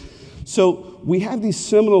crazy. So we have these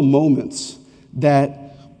seminal moments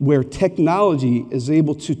where technology is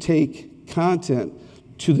able to take content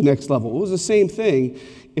to the next level. It was the same thing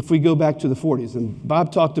if we go back to the 40s. And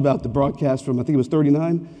Bob talked about the broadcast from, I think it was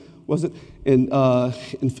 39, was it,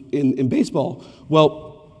 in baseball.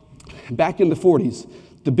 Well, back in the 40s,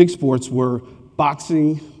 the big sports were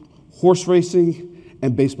boxing, horse racing,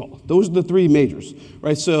 and baseball. Those are the three majors,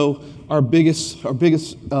 right? So our biggest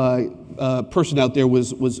person out there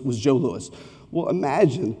was Joe Louis. Well,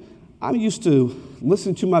 imagine, I'm used to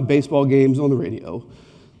listening to my baseball games on the radio,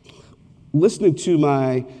 listening to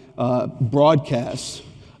my broadcasts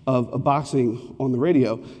of boxing on the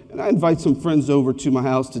radio, and I invite some friends over to my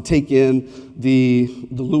house to take in the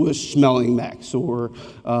Louis Schmeling match or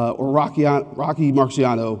Rocky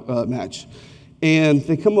Marciano match, and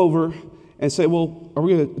they come over and say, "Well, are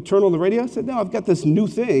we going to turn on the radio?" I said, "No, I've got this new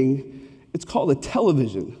thing. It's called a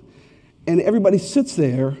television." And everybody sits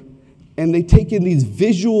there and they take in these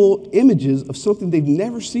visual images of something they've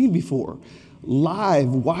never seen before,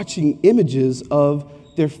 live watching images of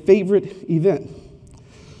their favorite event.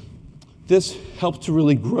 This helped to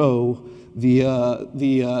really grow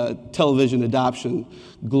the television adoption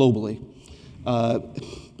globally.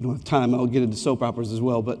 We don't have time, I'll get into soap operas as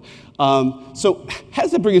well. But so how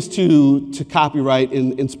does that bring us to copyright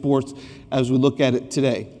in sports as we look at it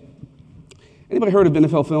today? Anybody heard of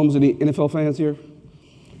NFL films? Any NFL fans here?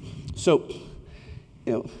 So,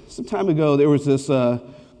 some time ago there was this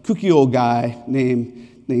kooky old guy named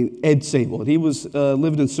Ed Sable, and he was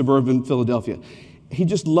living in suburban Philadelphia. He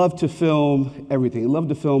just loved to film everything. He loved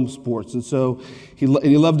to film sports, and so he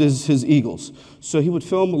loved his Eagles. So he would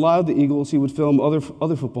film a lot of the Eagles. He would film other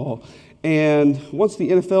football. And once the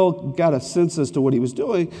NFL got a sense as to what he was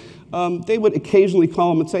doing, they would occasionally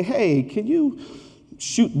call him and say, "Hey, can you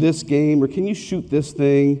shoot this game, or can you shoot this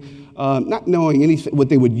thing?" Not knowing anything what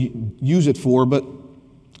they would use it for, but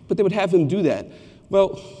they would have him do that.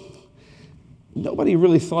 Well, nobody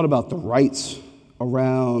really thought about the rights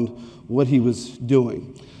around what he was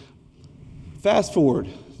doing. Fast forward,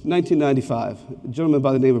 1995, a gentleman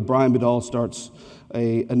by the name of Brian Bedall starts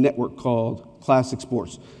a network called Classic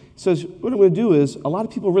Sports. He says, what I'm going to do is, a lot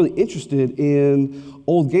of people are really interested in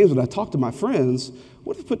old games. When I talk to my friends,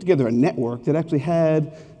 what if I put together a network that actually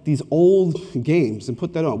had these old games and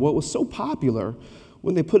put that on? Well, it was so popular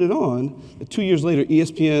when they put it on that 2 years later,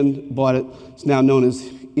 ESPN bought it. It's now known as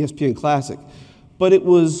ESPN Classic. But it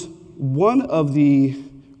was one of the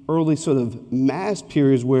early sort of mass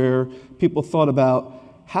periods where people thought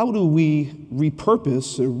about, how do we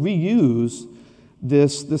repurpose or reuse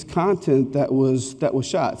this content that was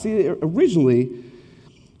shot? See, originally,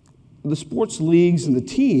 the sports leagues and the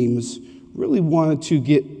teams really wanted to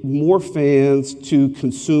get more fans to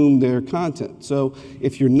consume their content. So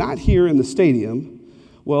if you're not here in the stadium,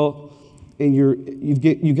 well, and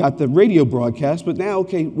you got the radio broadcast, but now,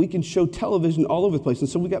 okay, we can show television all over the place. And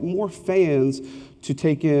so we got more fans to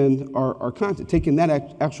take in our content, take in that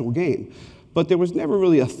actual game. But there was never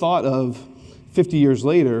really a thought of 50 years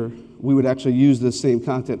later, we would actually use this same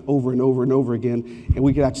content over and over and over again, and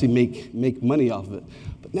we could actually make money off of it.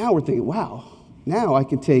 But now we're thinking, wow, now I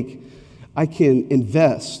can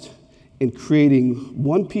invest in creating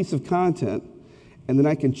one piece of content, and then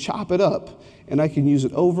I can chop it up, and I can use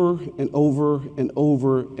it over and over and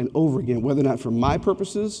over and over again, whether or not for my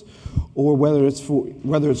purposes, or whether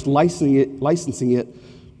it's licensing it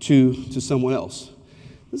to someone else.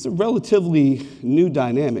 This is a relatively new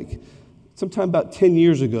dynamic. Sometime about 10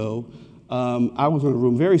 years ago, I was in a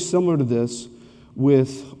room very similar to this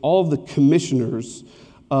with all of the commissioners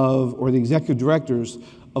or the executive directors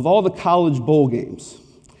of all the college bowl games.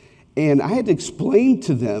 And I had to explain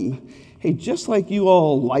to them, hey, just like you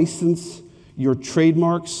all license your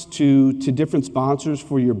trademarks to different sponsors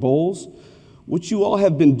for your bowls, what you all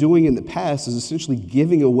have been doing in the past is essentially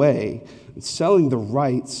giving away and selling the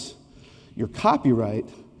rights, your copyright,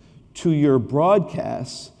 to your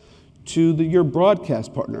broadcasts, to your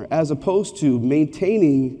broadcast partner, as opposed to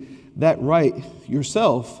maintaining that right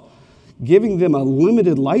yourself, giving them a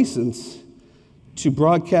limited license to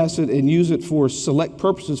broadcast it and use it for select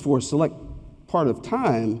purposes for a select part of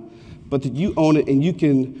time, but that you own it and you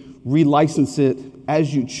can relicense it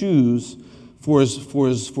as you choose for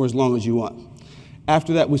as long as you want.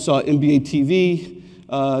 After that, we saw NBA TV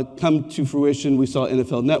come to fruition. We saw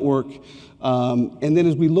NFL Network. And then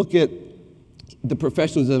as we look at the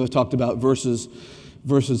professionals that I've talked about versus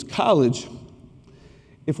college,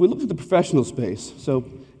 if we look at the professional space, so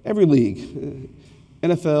every league,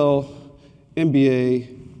 NFL,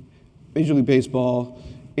 NBA, Major League Baseball,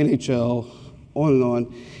 NHL, on and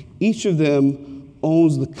on, each of them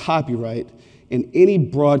owns the copyright in any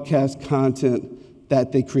broadcast content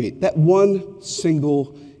that they create. That one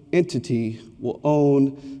single entity will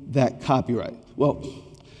own that copyright. Well,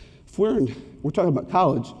 if we're talking about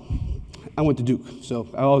college, I went to Duke, so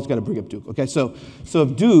I always got to bring up Duke. Okay, so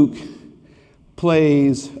if Duke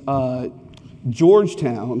plays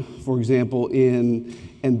Georgetown, for example,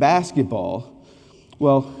 in basketball,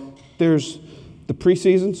 well, there's the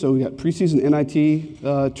preseason. So we got preseason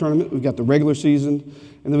NIT tournament. We've got the regular season,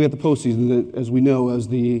 and then we got the postseason, as we know as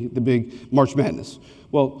the big March Madness.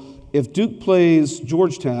 Well, if Duke plays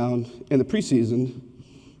Georgetown in the preseason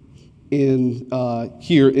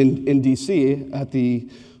here in D.C. at the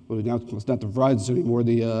now it's not the Verizon Center anymore,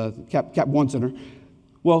 the Cap One Center.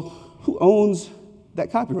 Well, who owns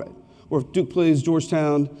that copyright? Or if Duke plays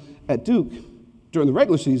Georgetown at Duke during the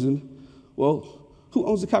regular season, well, who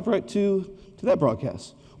owns the copyright to that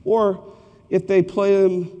broadcast? Or if they play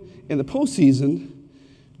them in the postseason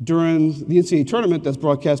during the NCAA tournament that's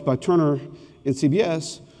broadcast by Turner and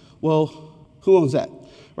CBS, well, who owns that?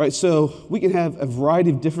 Right, so we can have a variety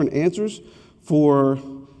of different answers for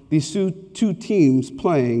these two teams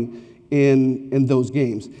playing in those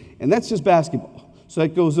games. And that's just basketball. So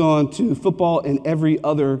that goes on to football and every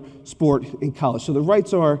other sport in college. So the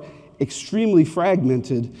rights are extremely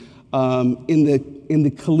fragmented in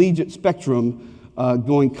the collegiate spectrum,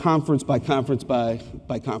 going conference by conference by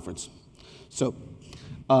conference. So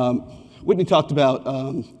Whitney talked about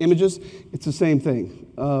images. It's the same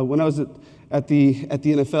thing. When I was at the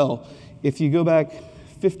NFL, if you go back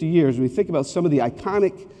 50 years, we think about some of the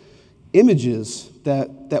iconic images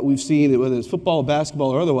that we've seen, whether it's football,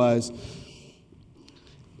 basketball, or otherwise.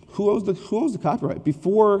 Who owns the copyright?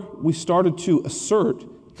 Before we started to assert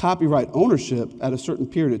copyright ownership at a certain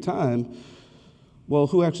period of time, well,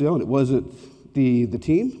 who actually owned it? Was it the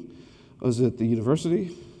team? Was it the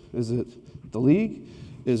university? Is it the league?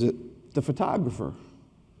 Is it the photographer?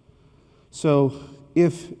 So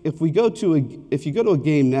if you go to a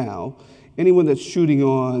game now anyone that's shooting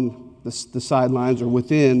on the sidelines or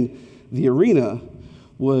within the arena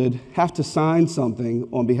would have to sign something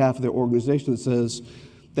on behalf of their organization that says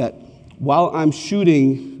that while I'm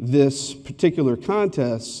shooting this particular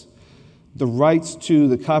contest, the rights to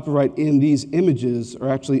the copyright in these images are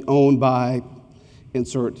actually owned by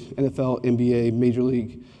insert NFL, NBA, Major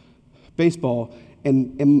League Baseball,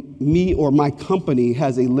 and me or my company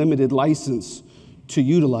has a limited license to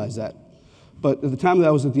utilize that. But at the time that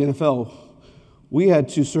I was at the NFL, we had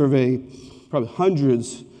to survey probably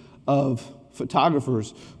hundreds of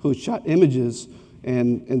photographers who had shot images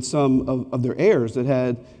and some of their heirs that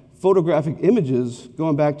had photographic images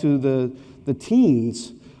going back to the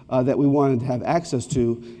teens that we wanted to have access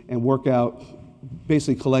to and work out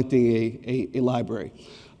basically collecting a library.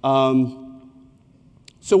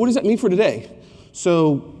 So what does that mean for today?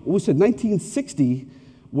 So we said 1960,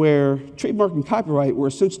 where trademark and copyright were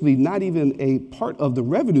essentially not even a part of the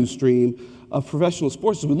revenue stream of professional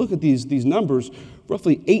sports. As we look at these numbers,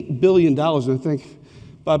 roughly $8 billion, and I think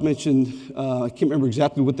Bob mentioned, I can't remember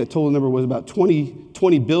exactly what that total number was, about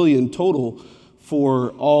 20 billion total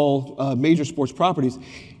for all major sports properties.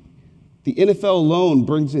 The NFL alone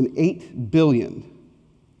brings in $8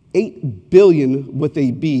 billion with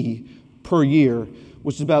a B per year,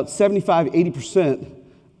 which is about 75–80%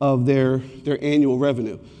 of their annual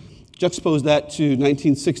revenue. Juxtapose that to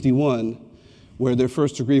 1961, where their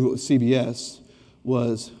first agreement with CBS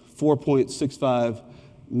was $4.65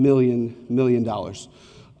 million.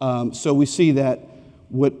 So we see that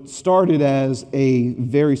what started as a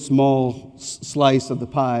very small slice of the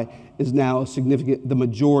pie is now significant,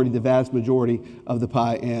 the vast majority of the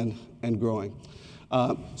pie and growing.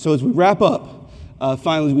 So as we wrap up,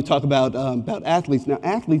 finally we talk about athletes. Now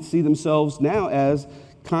athletes see themselves now as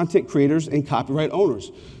content creators and copyright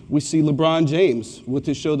owners. We see LeBron James with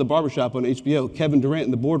his show The Barbershop on HBO, Kevin Durant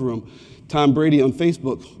in The Boardroom, Tom Brady on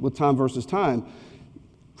Facebook with Tom vs. Time,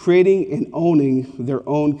 creating and owning their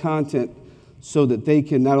own content so that they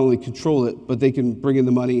can not only control it, but they can bring in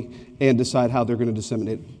the money and decide how they're going to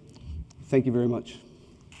disseminate it. Thank you very much.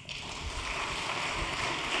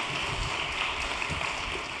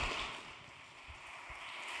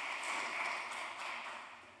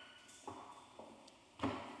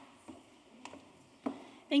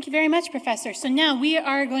 Thank you very much, Professor. So now we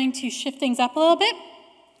are going to shift things up a little bit,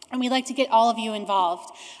 and we'd like to get all of you involved.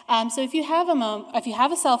 So if you have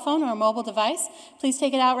a cell phone or a mobile device, please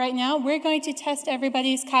take it out right now. We're going to test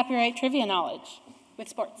everybody's copyright trivia knowledge with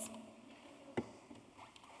sports.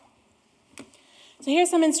 So here's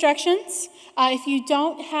some instructions. If you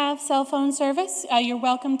don't have cell phone service, you're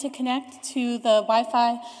welcome to connect to the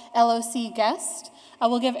Wi-Fi LOC guest.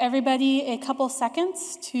 We'll give everybody a couple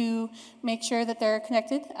seconds to make sure that they're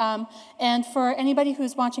connected. And for anybody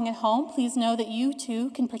who's watching at home, please know that you too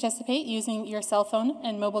can participate using your cell phone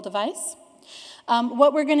and mobile device.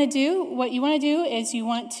 What you want to do is you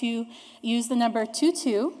want to use the number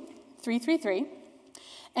 22333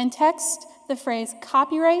 and text the phrase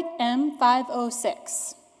copyright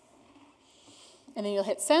M506. And then you'll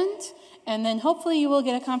hit send, and then hopefully you will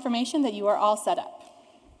get a confirmation that you are all set up.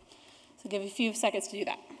 So give you a few seconds to do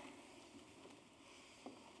that.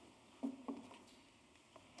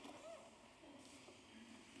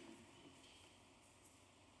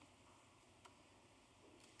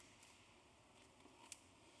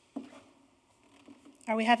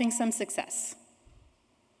 Are we having some success?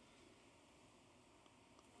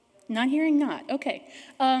 Not hearing not. Okay.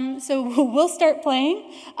 So we'll start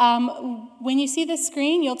playing. When you see this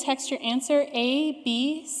screen, you'll text your answer A,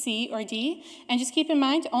 B, C, or D, and just keep in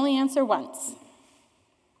mind, only answer once.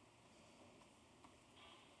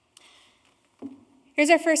 Here's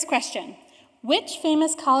our first question. Which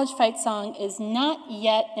famous college fight song is not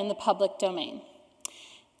yet in the public domain?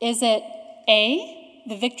 Is it A,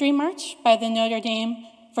 the Victory March by the Notre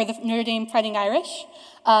Dame Fighting Irish,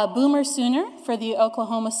 Boomer Sooner for the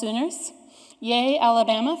Oklahoma Sooners, Yay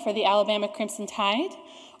Alabama for the Alabama Crimson Tide,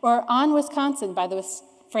 or On Wisconsin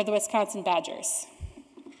for the Wisconsin Badgers?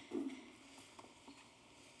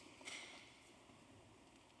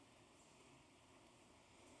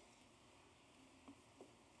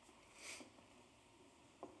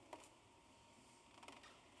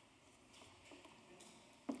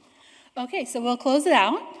 Okay, so we'll close it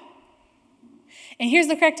out. And here's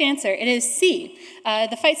the correct answer. It is C.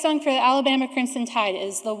 The fight song for the Alabama Crimson Tide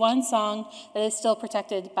is the one song that is still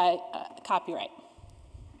protected by copyright.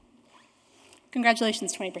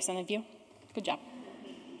 Congratulations, 20% of you. Good job.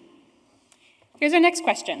 Here's our next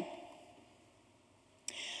question.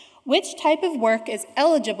 Which type of work is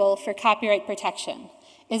eligible for copyright protection?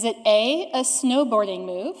 Is it A, a snowboarding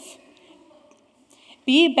move, B,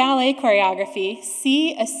 B, ballet choreography,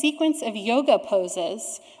 C, a sequence of yoga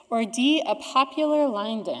poses, or D, a popular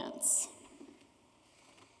line dance?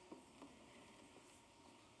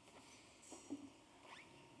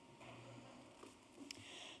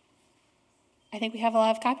 I think we have a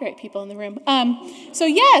lot of copyright people in the room. So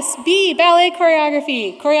yes, B, ballet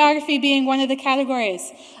choreography. Choreography being one of the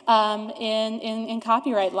categories in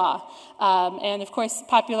copyright law. And of course,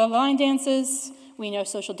 popular line dances. We know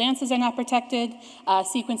social dances are not protected.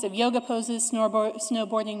 Sequence of yoga poses,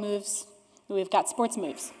 snowboarding moves. We've got sports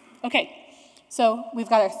moves. Okay, so we've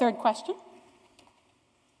got our third question.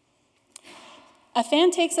 A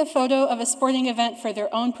fan takes a photo of a sporting event for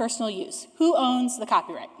their own personal use. Who owns the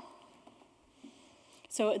copyright?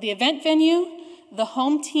 So the event venue, the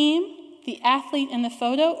home team, the athlete in the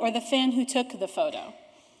photo, or the fan who took the photo?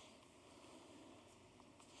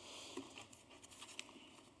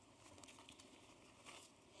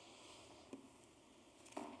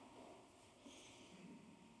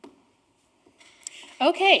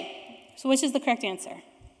 Okay, so which is the correct answer?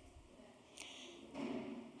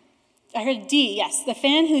 I heard D, yes, the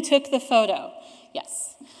fan who took the photo,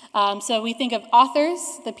 yes. So we think of authors,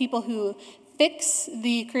 the people who fix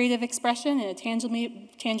the creative expression in a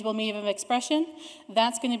tangible medium of expression.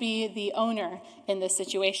 That's going to be the owner in this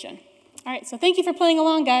situation. All right, so thank you for playing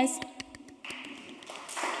along, guys.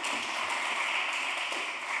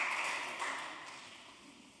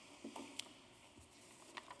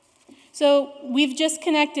 So we've just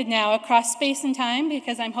connected now across space and time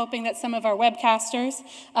because I'm hoping that some of our webcasters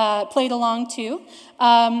played along too.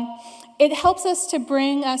 It helps us to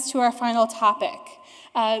bring us to our final topic.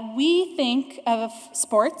 We think of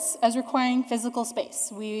sports as requiring physical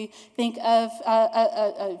space. We think of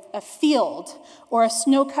a field or a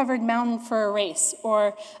snow-covered mountain for a race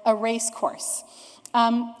or a race course.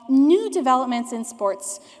 New developments in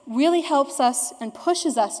sports really helps us and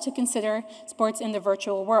pushes us to consider sports in the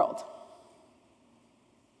virtual world.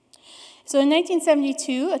 So in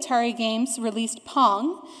 1972, Atari Games released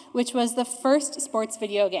Pong, which was the first sports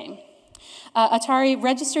video game. Atari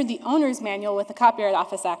registered the owner's manual with the Copyright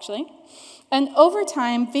Office, actually. And over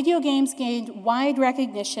time, video games gained wide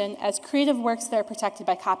recognition as creative works that are protected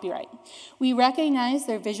by copyright. We recognize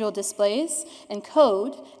their visual displays and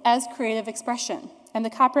code as creative expression, and the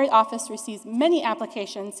Copyright Office receives many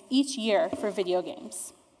applications each year for video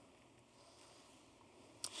games.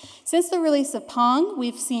 Since the release of Pong,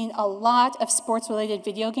 we've seen a lot of sports-related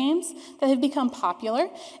video games that have become popular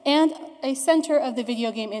and a center of the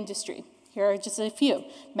video game industry. Here are just a few: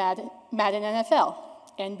 Madden NFL,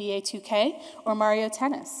 NBA 2K, or Mario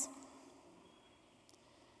Tennis.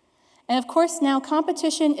 And of course, now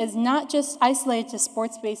competition is not just isolated to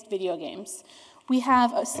sports-based video games. We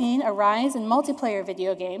have seen a rise in multiplayer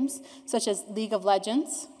video games, such as League of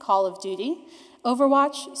Legends, Call of Duty,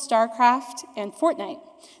 Overwatch, StarCraft, and Fortnite,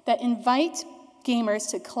 that invite gamers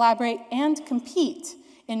to collaborate and compete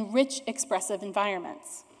in rich, expressive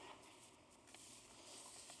environments.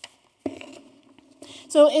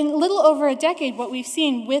 So in a little over a decade, what we've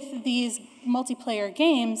seen with these multiplayer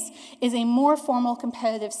games is a more formal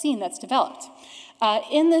competitive scene that's developed.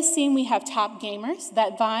 In this scene, we have top gamers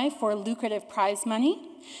that vie for lucrative prize money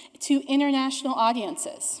to international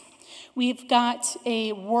audiences. We've got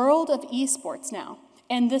a world of esports now,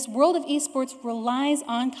 and this world of esports relies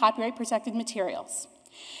on copyright-protected materials.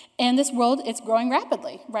 And this world, it's growing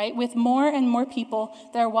rapidly, right, with more and more people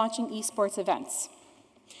that are watching esports events.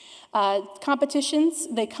 Competitions,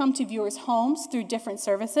 they come to viewers' homes through different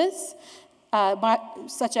services,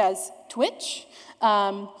 such as Twitch.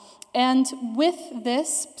 And with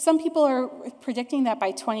this, some people are predicting that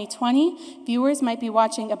by 2020, viewers might be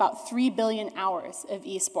watching about 3 billion hours of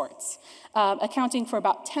esports, accounting for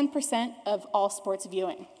about 10% of all sports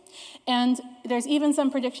viewing. And there's even some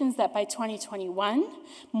predictions that by 2021,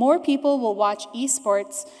 more people will watch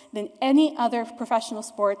esports than any other professional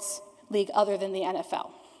sports league other than the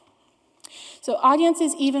NFL. So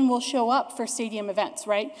audiences even will show up for stadium events,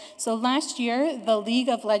 right? So last year, the League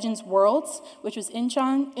of Legends Worlds, which was in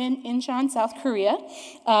Incheon, South Korea,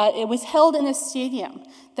 it was held in a stadium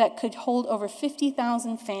that could hold over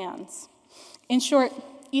 50,000 fans. In short,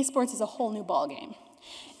 esports is a whole new ballgame.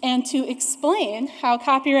 And to explain how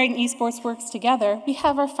copyright and esports works together, we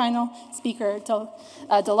have our final speaker,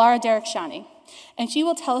 Delara Derakhshani. And she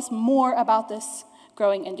will tell us more about this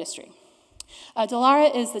growing industry.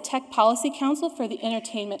 Delara is the Tech Policy Counsel for the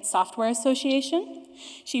Entertainment Software Association.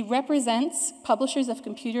 She represents publishers of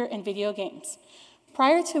computer and video games.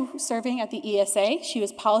 Prior to serving at the ESA, she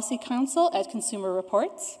was Policy Counsel at Consumer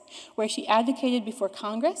Reports, where she advocated before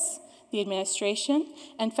Congress, the administration,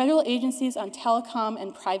 and federal agencies on telecom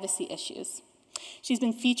and privacy issues. She's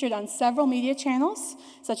been featured on several media channels,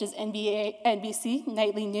 such as NBC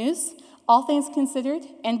Nightly News, All Things Considered,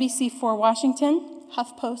 NBC4 Washington,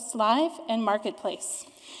 HuffPost Live, and Marketplace.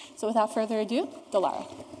 So without further ado, Delara.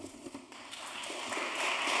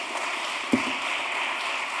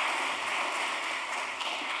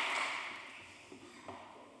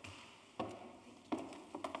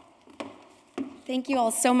 Thank you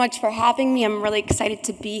all so much for having me. I'm really excited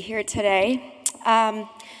to be here today.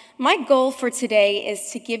 My goal for today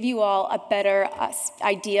is to give you all a better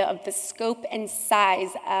idea of the scope and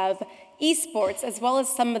size of esports, as well as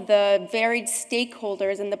some of the varied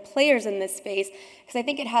stakeholders and the players in this space, because I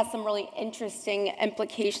think it has some really interesting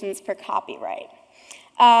implications for copyright.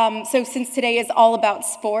 So since today is all about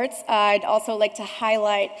sports, I'd also like to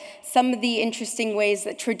highlight some of the interesting ways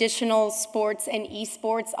that traditional sports and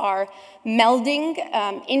esports are melding,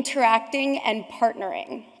 interacting, and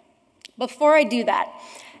partnering. Before I do that,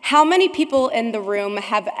 how many people in the room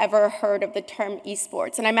have ever heard of the term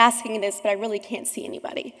esports? And I'm asking this, but I really can't see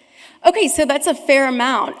anybody. Okay, so that's a fair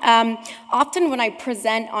amount. Often when I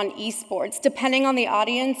present on esports, depending on the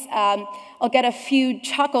audience, I'll get a few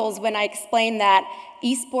chuckles when I explain that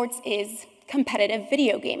esports is competitive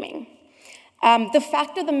video gaming. The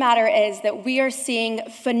fact of the matter is that we are seeing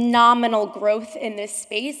phenomenal growth in this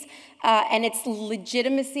space, and its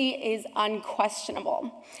legitimacy is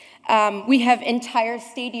unquestionable. We have entire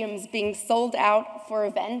stadiums being sold out for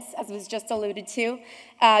events, as was just alluded to.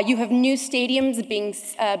 You have new stadiums being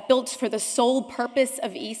built for the sole purpose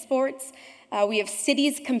of esports. We have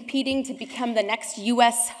cities competing to become the next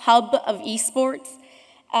US hub of esports.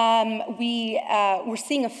 We're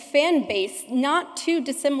seeing a fan base not too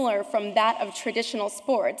dissimilar from that of traditional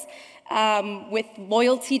sports, with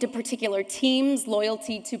loyalty to particular teams,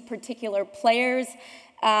 loyalty to particular players,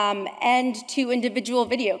 and to individual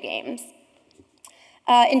video games.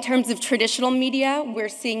 In terms of traditional media, we're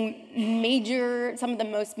seeing some of the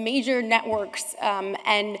most major networks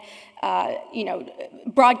and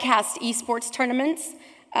broadcast esports tournaments.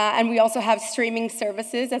 And we also have streaming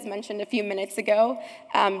services, as mentioned a few minutes ago,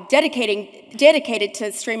 dedicated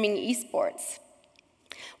to streaming esports.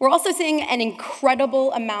 We're also seeing an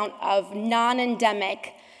incredible amount of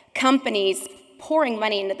non-endemic companies pouring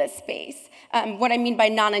money into this space. What I mean by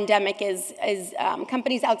non-endemic is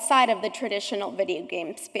companies outside of the traditional video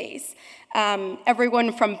game space.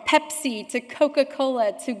 Everyone from Pepsi to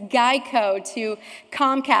Coca-Cola to Geico to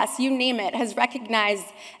Comcast, you name it, has recognized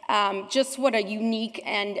just what a unique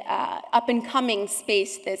and up-and-coming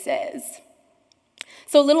space this is.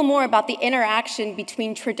 So a little more about the interaction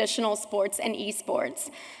between traditional sports and esports.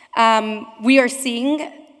 We are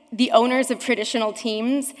seeing the owners of traditional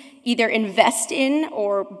teams either invest in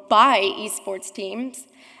or buy esports teams.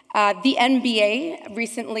 The NBA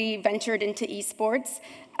recently ventured into esports.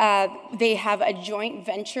 They have a joint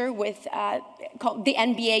venture with called the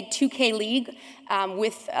NBA 2K League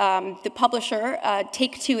with the publisher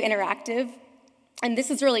Take-Two Interactive. And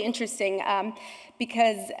this is really interesting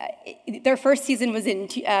because their first season was in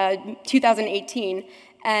 2018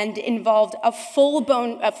 and involved a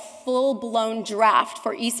full-blown draft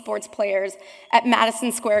for esports players at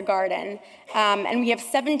Madison Square Garden. And we have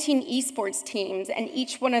 17 esports teams, and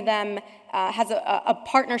each one of them has a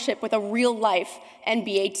partnership with a real-life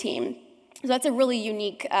NBA team. So that's a really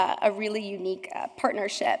unique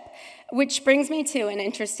partnership, which brings me to an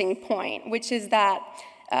interesting point, which is that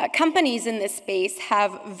companies in this space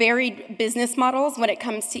have varied business models when it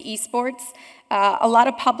comes to esports. A lot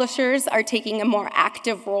of publishers are taking a more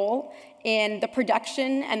active role in the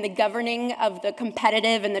production and the governing of the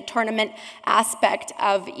competitive and the tournament aspect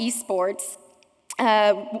of esports,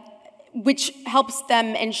 which helps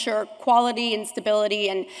them ensure quality and stability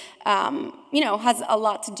and has a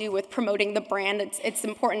lot to do with promoting the brand. It's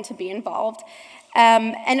important to be involved.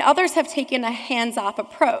 And others have taken a hands-off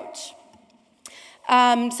approach.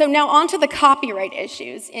 So now on to the copyright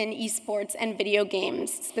issues in esports and video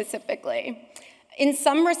games specifically. In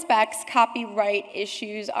some respects, copyright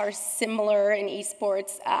issues are similar in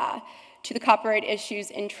esports to the copyright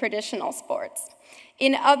issues in traditional sports.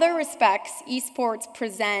 In other respects, esports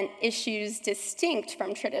present issues distinct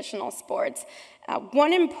from traditional sports.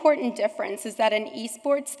 One important difference is that in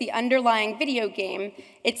esports, the underlying video game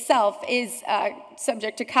itself is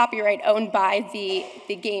subject to copyright owned by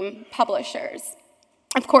the game publishers.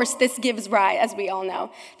 Of course, this gives rise, as we all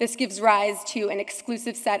know, this gives rise to an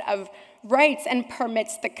exclusive set of rights and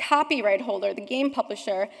permits the copyright holder, the game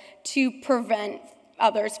publisher, to prevent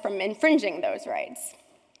others from infringing those rights.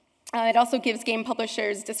 It also gives game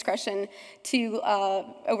publishers discretion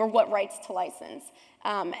over what rights to license.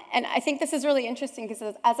 And I think this is really interesting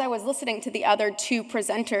because as I was listening to the other two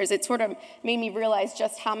presenters, it sort of made me realize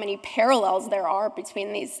just how many parallels there are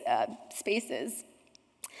between these spaces.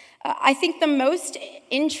 I think the most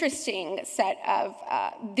interesting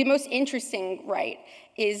right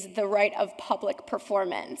is the right of public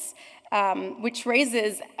performance, which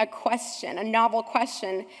raises a novel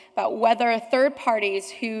question about whether third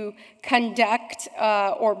parties who conduct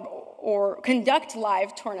or conduct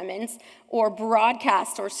live tournaments or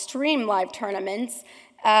broadcast or stream live tournaments,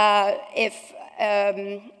 if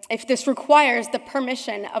this requires the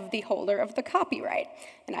permission of the holder of the copyright.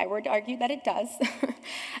 And I would argue that it does.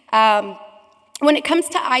 When it comes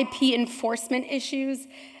to IP enforcement issues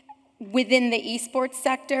within the esports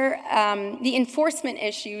sector, the enforcement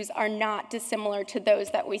issues are not dissimilar to those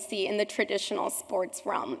that we see in the traditional sports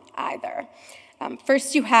realm either.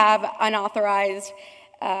 First, you have unauthorized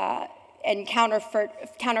and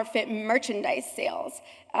counterfeit merchandise sales,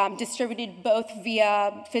 distributed both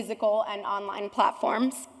via physical and online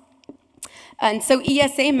platforms. And so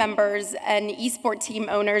ESA members and eSport team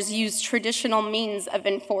owners use traditional means of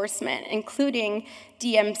enforcement, including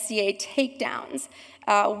DMCA takedowns.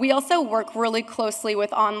 We also work really closely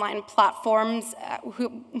with online platforms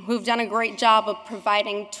who've done a great job of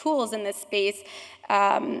providing tools in this space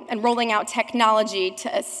and rolling out technology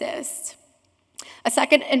to assist. A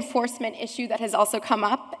second enforcement issue that has also come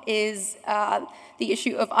up is the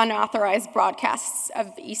issue of unauthorized broadcasts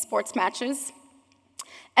of esports matches.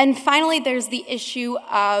 And finally, there's the issue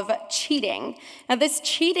of cheating. Now, this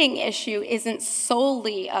cheating issue isn't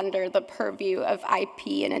solely under the purview of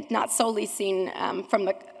IP, and it's not solely seen from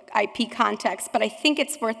the IP context, but I think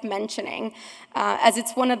it's worth mentioning as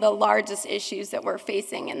it's one of the largest issues that we're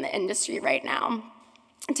facing in the industry right now.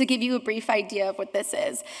 To give you a brief idea of what this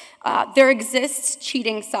is, there exists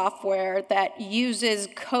cheating software that uses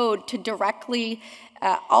code to directly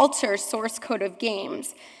alter source code of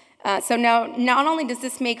games. So now, not only does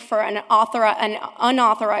this make for an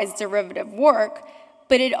unauthorized derivative work,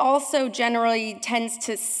 but it also generally tends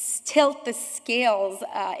to tilt the scales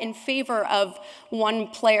in favor of one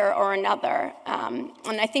player or another.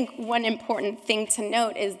 And I think one important thing to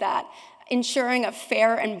note is that ensuring a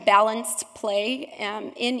fair and balanced play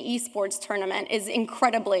in esports tournament is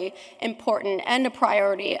incredibly important and a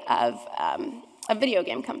priority of video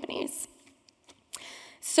game companies.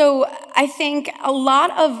 So I think a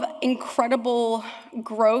lot of incredible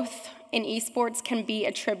growth in esports can be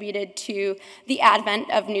attributed to the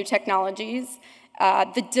advent of new technologies,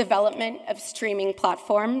 the development of streaming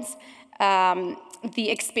platforms,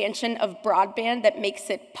 the expansion of broadband that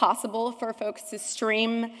makes it possible for folks to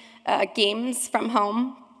stream games from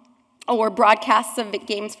home or broadcasts of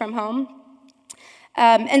games from home.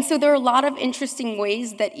 And so there are a lot of interesting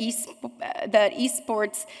ways that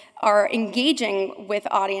esports are engaging with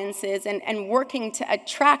audiences and working to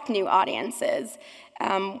attract new audiences.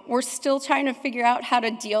 We're still trying to figure out how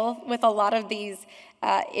to deal with a lot of these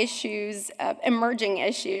issues, emerging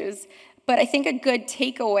issues. But I think a good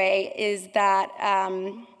takeaway is that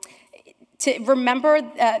to remember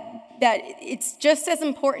that it's just as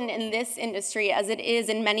important in this industry as it is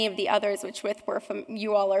in many of the others, which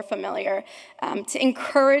you all are familiar. To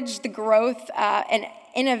encourage the growth and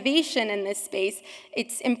innovation in this space,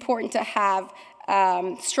 it's important to have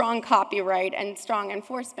strong copyright and strong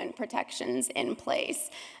enforcement protections in place.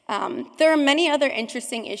 There are many other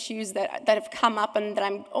interesting issues that have come up and that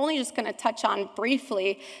I'm only just going to touch on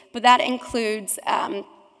briefly, but that includes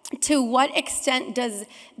to what extent does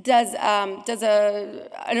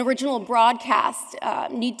an original broadcast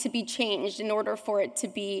need to be changed in order for it to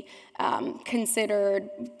be considered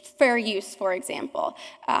fair use, for example?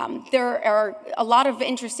 There are a lot of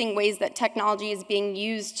interesting ways that technology is being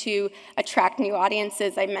used to attract new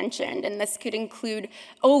audiences, I mentioned, and this could include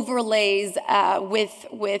overlays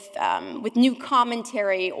with new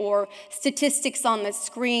commentary or statistics on the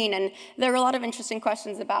screen, and there are a lot of interesting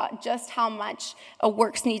questions about just how much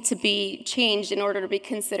works need to be changed in order to be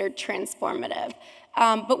considered transformative.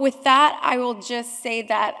 But with that, I will just say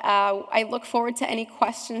that I look forward to any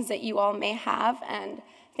questions that you all may have, and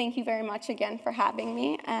thank you very much again for having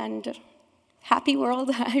me, and happy World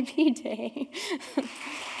IP Day.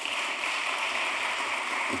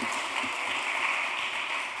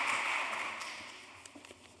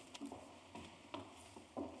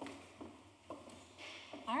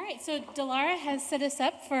 All right, so Delara has set us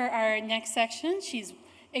up for our next section. She's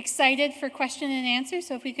excited for question and answer,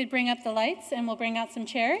 so if we could bring up the lights and we'll bring out some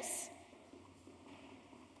chairs.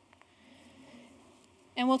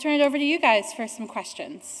 And we'll turn it over to you guys for some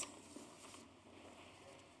questions.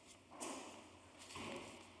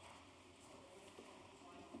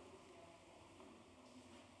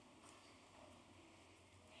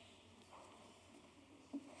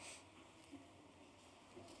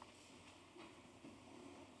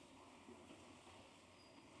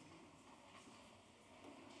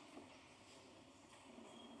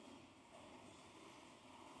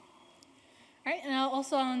 All right, and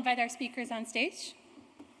I'll invite our speakers on stage.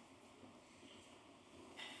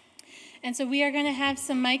 And so we are going to have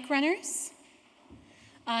some mic runners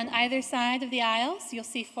on either side of the aisles. You'll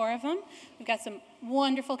see 4 of them. We've got some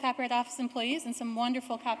wonderful Copyright Office employees and some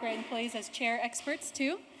wonderful copyright employees as chair experts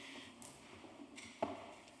too.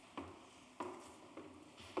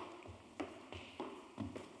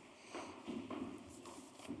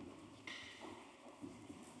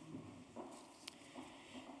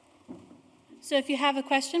 So if you have a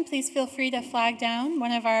question, please feel free to flag down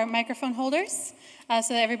one of our microphone holders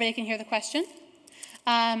so that everybody can hear the question.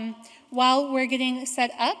 While we're getting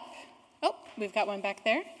set up, oh, we've got one back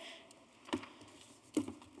there.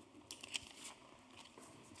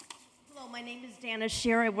 Hello, my name is Dana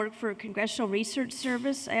Scheer. I work for Congressional Research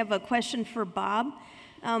Service. I have a question for Bob.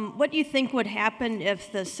 What do you think would happen if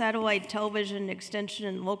the Satellite Television Extension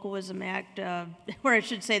and Localism Act, or I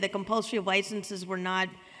should say the compulsory licenses were not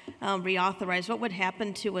reauthorized? What would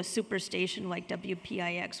happen to a superstation like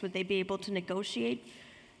WPIX? Would they be able to negotiate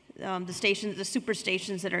the super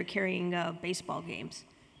stations that are carrying baseball games?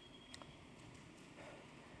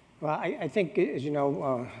 Well, I think, as you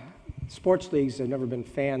know, sports leagues have never been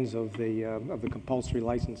fans of the compulsory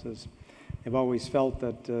licenses. They've always felt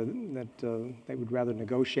that they would rather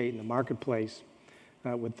negotiate in the marketplace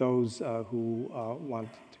with those who want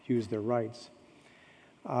to use their rights.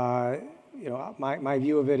 You know, my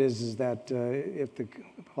view of it is that if the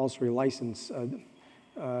compulsory license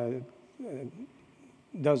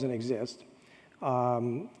doesn't exist,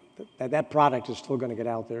 that product is still going to get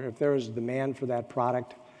out there. If there is demand for that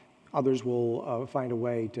product, others will find a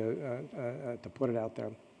way to put it out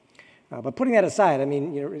there. But putting that aside, I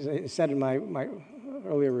mean, you know, as I said in my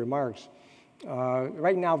earlier remarks,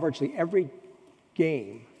 right now virtually every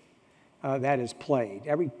game that is played,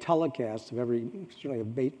 every telecast of certainly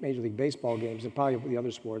of Major League Baseball games and probably the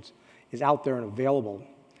other sports is out there and available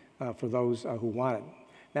for those who want it.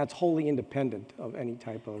 That's wholly independent of any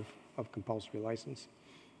type of compulsory license.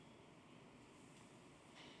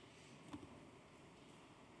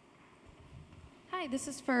 Hi, this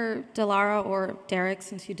is for Delara or Derrick,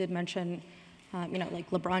 since you did mention, you know,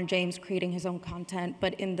 like LeBron James creating his own content,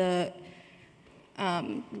 but in the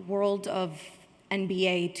world of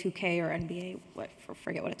NBA 2K or NBA,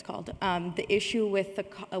 forget what it's called, the issue with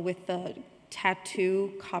the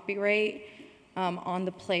tattoo copyright on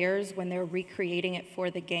the players when they're recreating it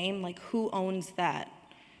for the game, like who owns that?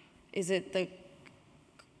 Is it the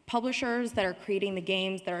publishers that are creating the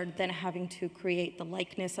games that are then having to create the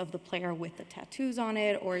likeness of the player with the tattoos on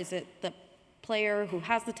it, or is it the player who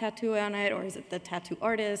has the tattoo on it, or is it the tattoo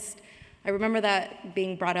artist? I remember that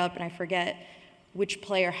being brought up, and I forget which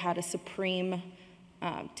player had a Supreme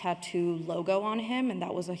tattoo logo on him, and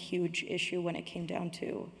that was a huge issue when it came down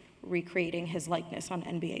to recreating his likeness on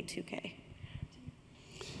NBA 2K.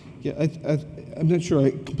 Yeah, I'm not sure I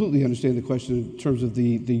completely understand the question in terms of the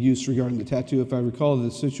use regarding the tattoo. If I recall the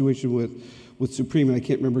situation with Supreme, and I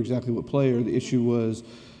can't remember exactly what player, the issue was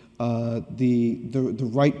the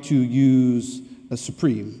right to use a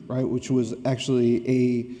Supreme, right, which was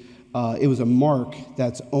actually it was a mark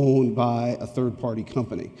that's owned by a third-party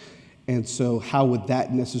company. And so how would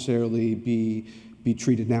that necessarily be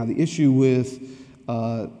treated? Now, the issue with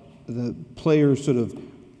the players sort of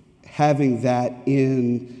having that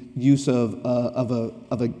in use of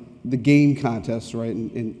the game contest, right,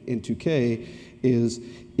 in 2K, is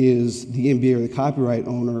the NBA or the copyright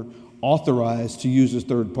owner authorized to use this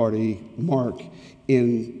third-party mark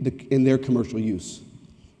in their commercial use?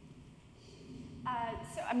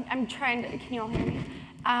 So I'm trying to, can you all hear me?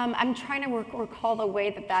 I'm trying to recall the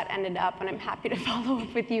way that ended up, and I'm happy to follow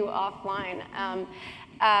up with you offline.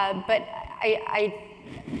 But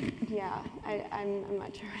I'm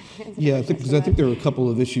not sure. Yeah, because I think there were a couple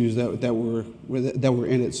of issues that were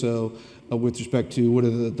in it. So, with respect to what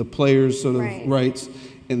are the players' sort of rights,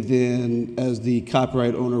 and then as the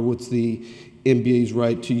copyright owner, what's the NBA's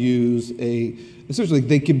right to use essentially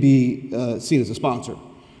they could be seen as a sponsor,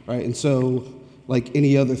 right? And so, like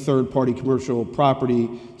any other third-party commercial property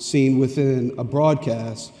seen within a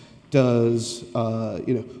broadcast, does,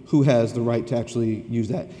 who has the right to actually use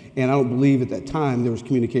that? And I don't believe at that time there was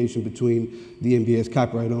communication between the NBA's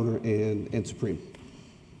copyright owner and Supreme.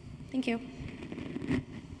 Thank you.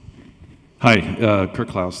 Hi, Kirk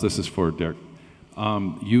Klaus, this is for Derrick.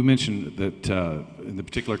 You mentioned that in the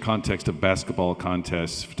particular context of basketball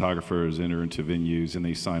contests, photographers enter into venues and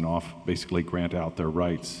they sign off, basically grant out their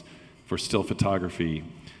rights for still photography.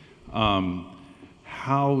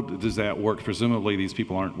 How does that work? Presumably these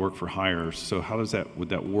people aren't work for hire, so how would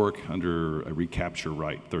that work under a recapture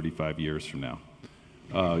right 35 years from now?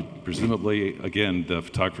 Presumably, again, the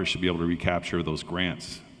photographer should be able to recapture those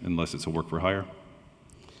grants unless it's a work for hire.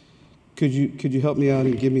 Could you help me out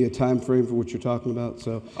and give me a time frame for what you're talking about?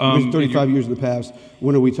 So, 35 years in the past,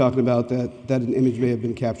 when are we talking about that an image may have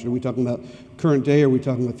been captured? Are we talking about current day? Or are we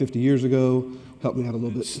talking about 50 years ago? Help me out a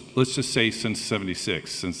little bit. Let's just say since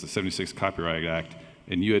 '76, since the '76 Copyright Act,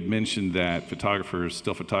 and you had mentioned that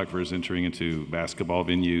still photographers entering into basketball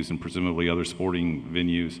venues and presumably other sporting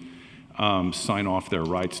venues sign off their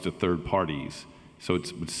rights to third parties. So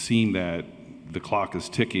it would seem that the clock is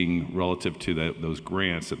ticking relative to those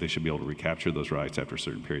grants, that they should be able to recapture those rights after a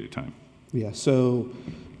certain period of time. Yeah. So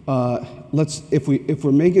if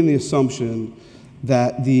we're making the assumption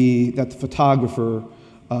that the photographer,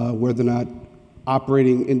 whether or not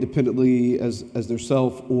operating independently as their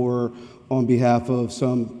self or on behalf of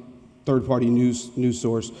some third-party news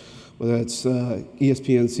source, whether it's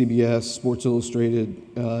ESPN, CBS, Sports Illustrated,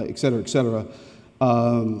 et cetera,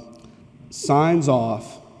 signs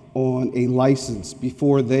off on a license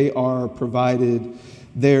before they are provided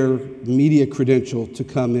their media credential to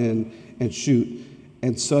come in and shoot.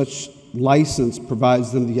 And such license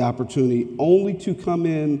provides them the opportunity only to come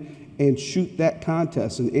in and shoot that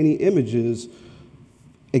contest and any images,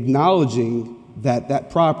 acknowledging that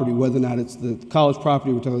property, whether or not it's the college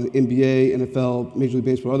property, we're talking about the NBA, NFL, Major League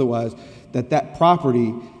Baseball, otherwise, that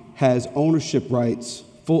property has ownership rights,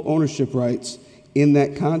 full ownership rights in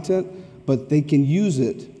that content, but they can use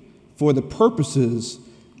it for the purposes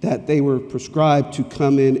that they were prescribed to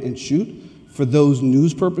come in and shoot for those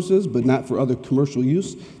news purposes, but not for other commercial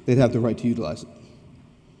use. They'd have the right to utilize it.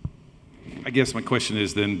 I guess my question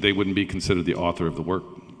is then they wouldn't be considered the author of the work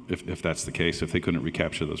if that's the case, if they couldn't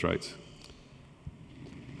recapture those rights.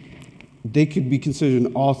 They could be considered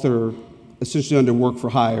an author essentially under work for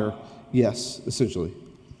hire, yes, essentially.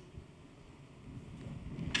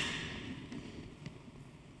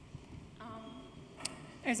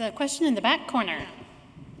 There's a question in the back corner.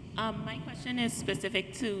 My question is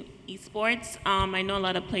specific to esports. I know a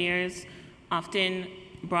lot of players often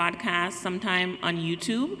broadcast sometime on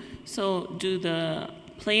YouTube. So do the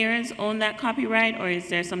players own that copyright, or is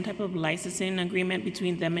there some type of licensing agreement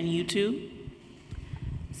between them and YouTube?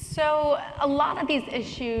 So a lot of these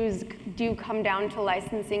issues do come down to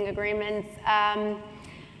licensing agreements.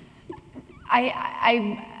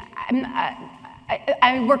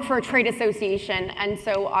 I work for a trade association, and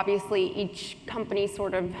so obviously each company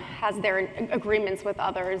sort of has their agreements with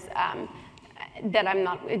others that I'm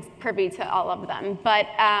not privy to all of them. But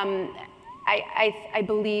I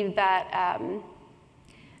believe that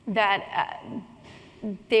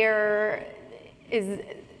there is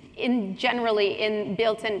generally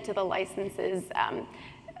built into the licenses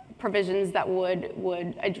provisions that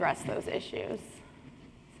would address those issues.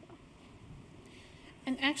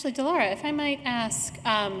 And actually, Delara, if I might ask,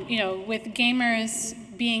 with gamers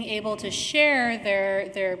being able to share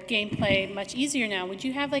their gameplay much easier now, would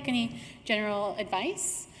you have any general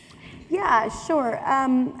advice? Yeah, sure.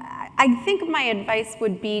 I think my advice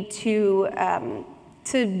would be to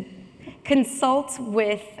consult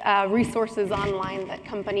with resources online that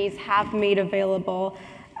companies have made available.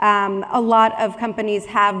 A lot of companies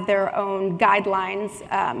have their own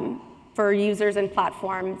guidelines for users and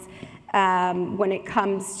platforms when it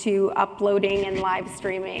comes to uploading and live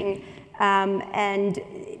streaming. And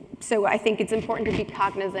so I think it's important to be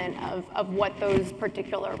cognizant of what those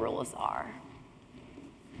particular rules are.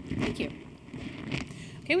 Thank you.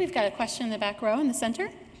 Okay, we've got a question in the back row in the center.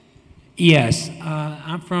 Yes,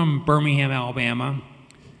 I'm from Birmingham, Alabama.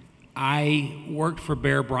 I worked for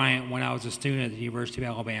Bear Bryant when I was a student at the University of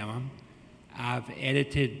Alabama. I've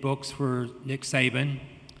edited books for Nick Saban.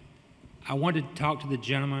 I wanted to talk to the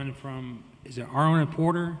gentleman from, is it Arnold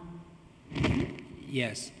Porter?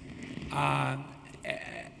 Yes. I'm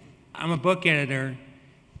a book editor,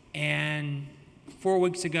 and 4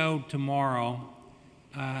 weeks ago tomorrow,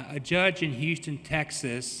 a judge in Houston,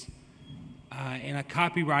 Texas, in a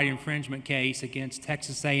copyright infringement case against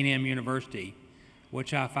Texas A&M University,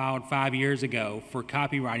 which I filed 5 years ago for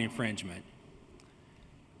copyright infringement.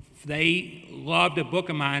 They loved a book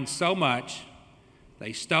of mine so much,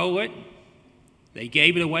 they stole it, they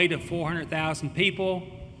gave it away to 400,000 people,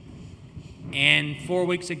 and 4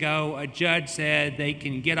 weeks ago, a judge said they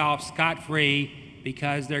can get off scot-free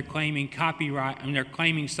because they're claiming they're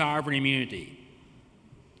claiming sovereign immunity.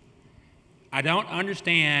 I don't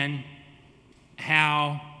understand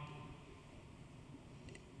how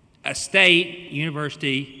a state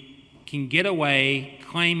university can get away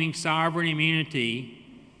claiming sovereign immunity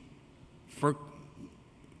for,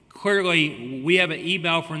 clearly we have an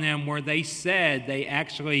email from them where they said they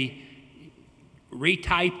actually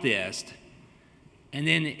retyped this and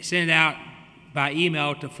then send it out by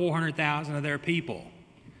email to 400,000 of their people.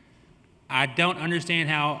 I don't understand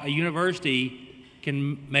how a university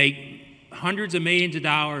can make hundreds of millions of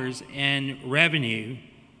dollars in revenue,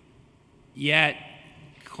 yet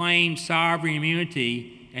claim sovereign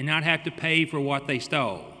immunity and not have to pay for what they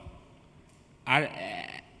stole.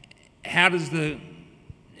 How does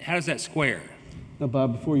that square? Now,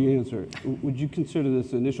 Bob, before you answer, would you consider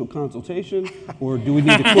this initial consultation, or do we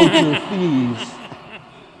need to quote your fees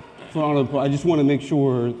for Arnold Porter? I just want to make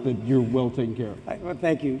sure that you're well taken care of. Well,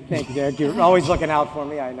 thank you, Derrick. You're always looking out for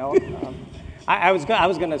me, I know. I was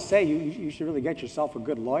going to say you should really get yourself a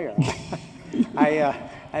good lawyer.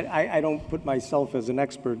 I don't put myself as an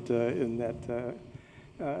expert in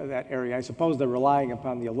that area. I suppose they're relying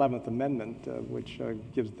upon the 11th Amendment, which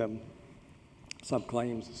gives them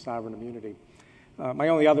subclaims of sovereign immunity. My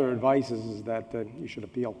only other advice is that you should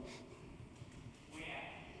appeal.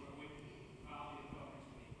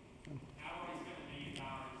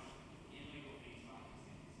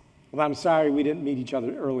 Well, I'm sorry we didn't meet each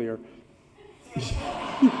other earlier.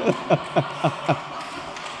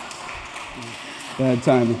 Bad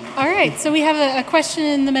timing. All right, so we have a question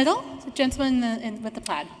in the middle. The gentleman with the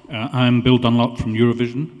plaid. I'm Bill Dunlop from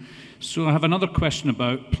Eurovision. So I have another question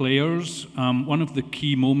about players. One of the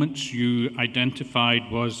key moments you identified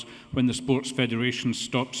was when the sports federations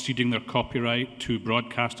stopped ceding their copyright to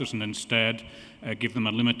broadcasters and instead give them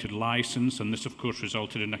a limited license, and this of course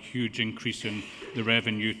resulted in a huge increase in the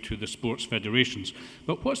revenue to the sports federations.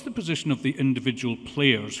 But what's the position of the individual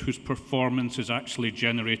players whose performance is actually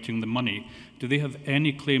generating the money? Do they have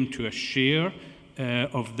any claim to a share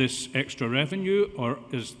of this extra revenue, or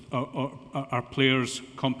are players'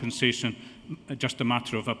 compensation just a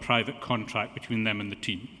matter of a private contract between them and the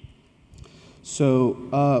team? So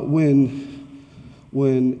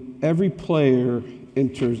when every player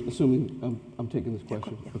enters, assuming I'm taking this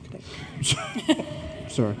question. Okay.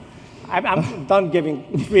 Sorry. I'm done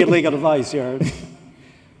giving free legal advice here.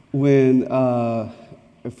 When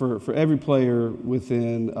for every player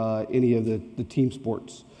within any of the team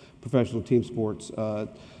sports, professional team sports,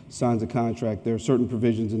 signs a contract, there are certain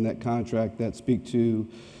provisions in that contract that speak to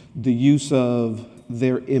the use of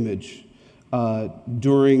their image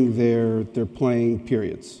during their playing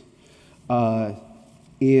periods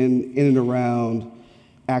in and around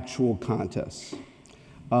actual contests.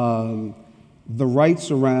 The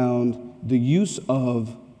rights around the use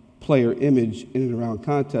of player image in and around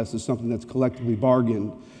contests is something that's collectively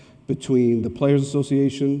bargained between the Players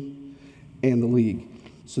Association and the league.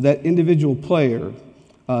 So that individual player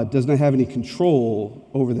does not have any control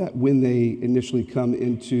over that when they initially come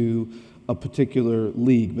into a particular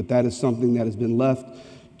league, but that is something that has been left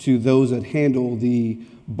to those that handle the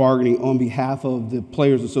bargaining on behalf of the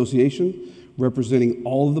Players Association, representing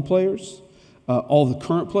all of the players, all of the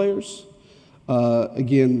current players.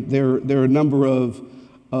 Again, there are a number of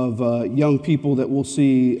young people that we'll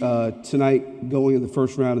see tonight going in the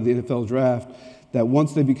first round of the NFL draft that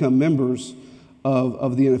once they become members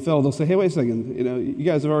of the NFL, they'll say, hey, wait a second, you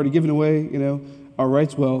guys have already given away, our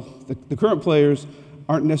rights. Well, the current players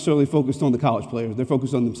aren't necessarily focused on the college players. They're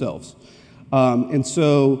focused on themselves. And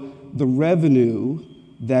so the revenue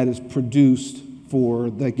that is produced for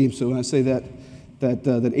that game, so when I say that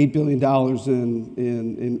 $8 billion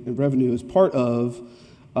in revenue is part of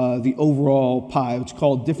the overall pie, which is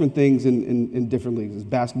called different things in different leagues. It's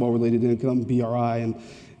basketball-related income, BRI,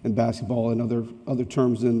 and basketball and other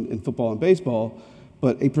terms in football and baseball.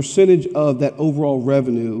 But a percentage of that overall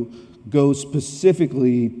revenue goes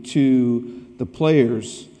specifically to the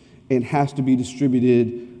players and has to be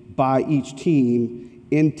distributed by each team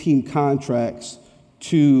in team contracts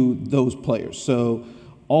to those players. So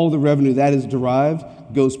all the revenue that is derived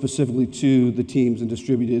goes specifically to the teams and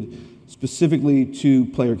distributed specifically to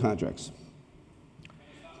player contracts.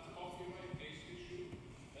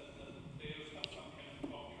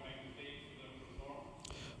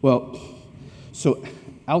 Well, so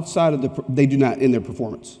outside of they do not in their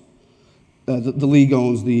performance. The league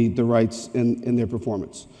owns the rights in their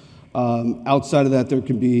performance. Outside of that, there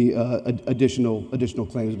can be additional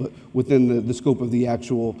claims, but within the scope of the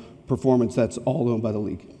actual performance, that's all owned by the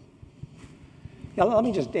league. Yeah, let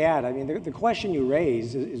me just add, I mean, the question you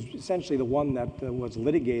raise is essentially the one that was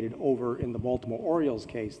litigated over in the Baltimore Orioles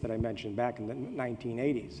case that I mentioned back in the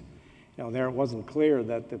 1980s. There it wasn't clear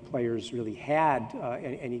that the players really had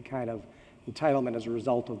any kind of entitlement as a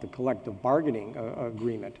result of the collective bargaining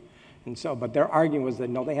agreement. And so, but their argument was that,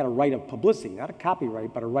 no, they had a right of publicity, not a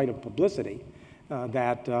copyright, but a right of publicity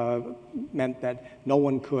that meant that no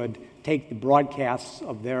one could take the broadcasts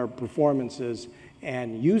of their performances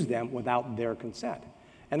and use them without their consent.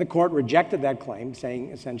 And the court rejected that claim,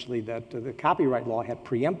 saying essentially that the copyright law had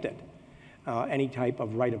preempted any type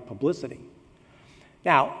of right of publicity.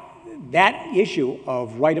 Now, that issue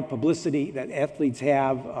of right of publicity that athletes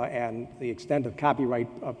have and the extent of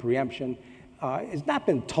copyright preemption has not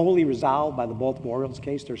been totally resolved by the Baltimore Orioles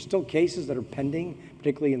case. There's still cases that are pending,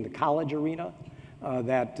 particularly in the college arena,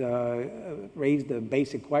 that raise the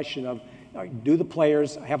basic question of, do the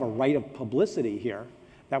players have a right of publicity here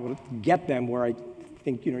that would get them where I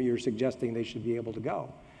think you're suggesting they should be able to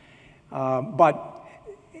go. But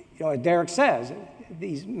as Derrick says,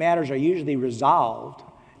 these matters are usually resolved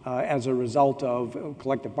as a result of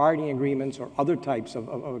collective bargaining agreements or other types of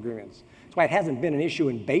agreements. That's why it hasn't been an issue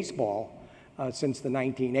in baseball since the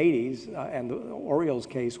 1980s and the Orioles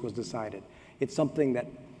case was decided. It's something that,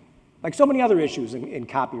 like so many other issues in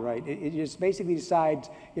copyright, it just basically decides,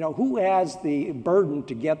 who has the burden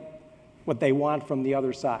to get what they want from the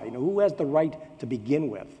other side? Who has the right to begin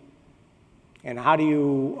with? And how do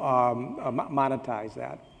you monetize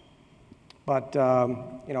that? But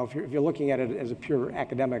if you're looking at it as a pure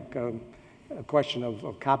academic question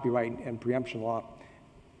of copyright and preemption law,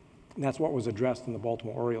 that's what was addressed in the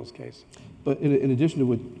Baltimore Orioles case. But in addition to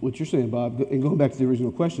what you're saying, Bob, and going back to the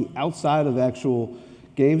original question, outside of actual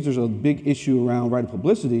games, there's a big issue around right of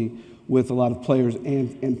publicity with a lot of players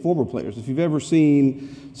and former players. If you've ever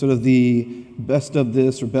seen sort of the best of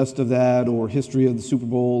this or best of that or history of the Super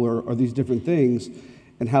Bowl or these different things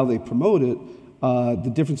and how they promote it,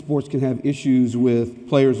 the different sports can have issues with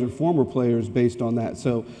players or former players based on that.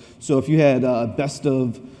 So if you had best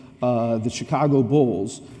of the Chicago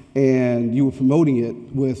Bulls and you were promoting it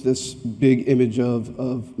with this big image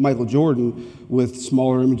of Michael Jordan with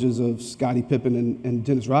smaller images of Scottie Pippen and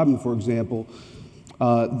Dennis Rodman, for example,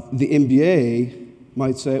 the NBA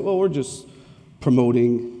might say, well, we're just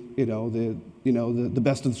promoting, the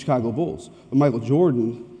best of the Chicago Bulls. But Michael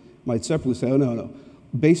Jordan might separately say, oh, no.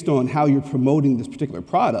 Based on how you're promoting this particular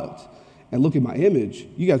product and look at my image,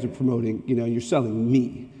 you guys are promoting, you're selling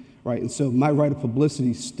me, right? And so my right of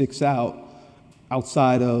publicity sticks out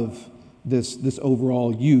outside of this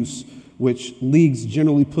overall use, which leagues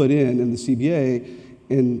generally put in the CBA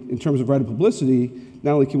in terms of right of publicity.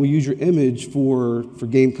 Not only can we use your image for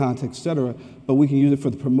game context, et cetera, but we can use it for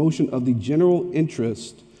the promotion of the general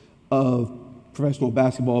interest of professional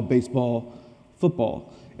basketball, baseball,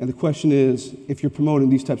 football. And the question is, if you're promoting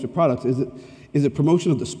these types of products, is it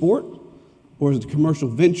promotion of the sport or is it a commercial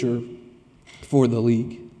venture for the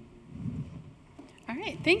league? All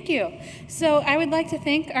right, thank you. So I would like to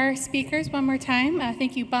thank our speakers one more time.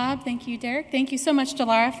 Thank you, Bob. Thank you, Derrick. Thank you so much,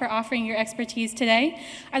 Delara, for offering your expertise today.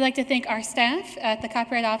 I'd like to thank our staff at the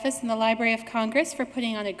Copyright Office and the Library of Congress for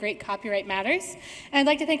putting on a great Copyright Matters. And I'd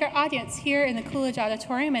like to thank our audience here in the Coolidge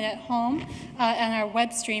Auditorium and at home and our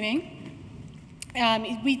web streaming.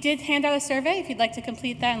 We did hand out a survey. If you'd like to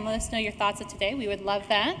complete that and let us know your thoughts of today, we would love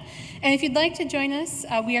that. And if you'd like to join us,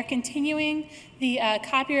 we are continuing the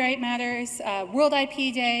Copyright Matters World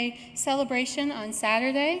IP Day celebration on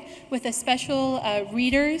Saturday with a special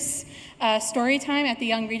readers story time at the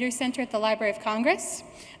Young Readers Center at the Library of Congress.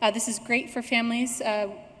 This is great for families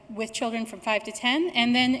with children from 5 to 10.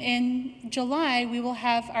 And then in July, we will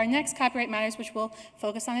have our next Copyright Matters, which will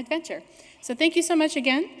focus on adventure. So thank you so much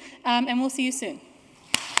again, and we'll see you soon.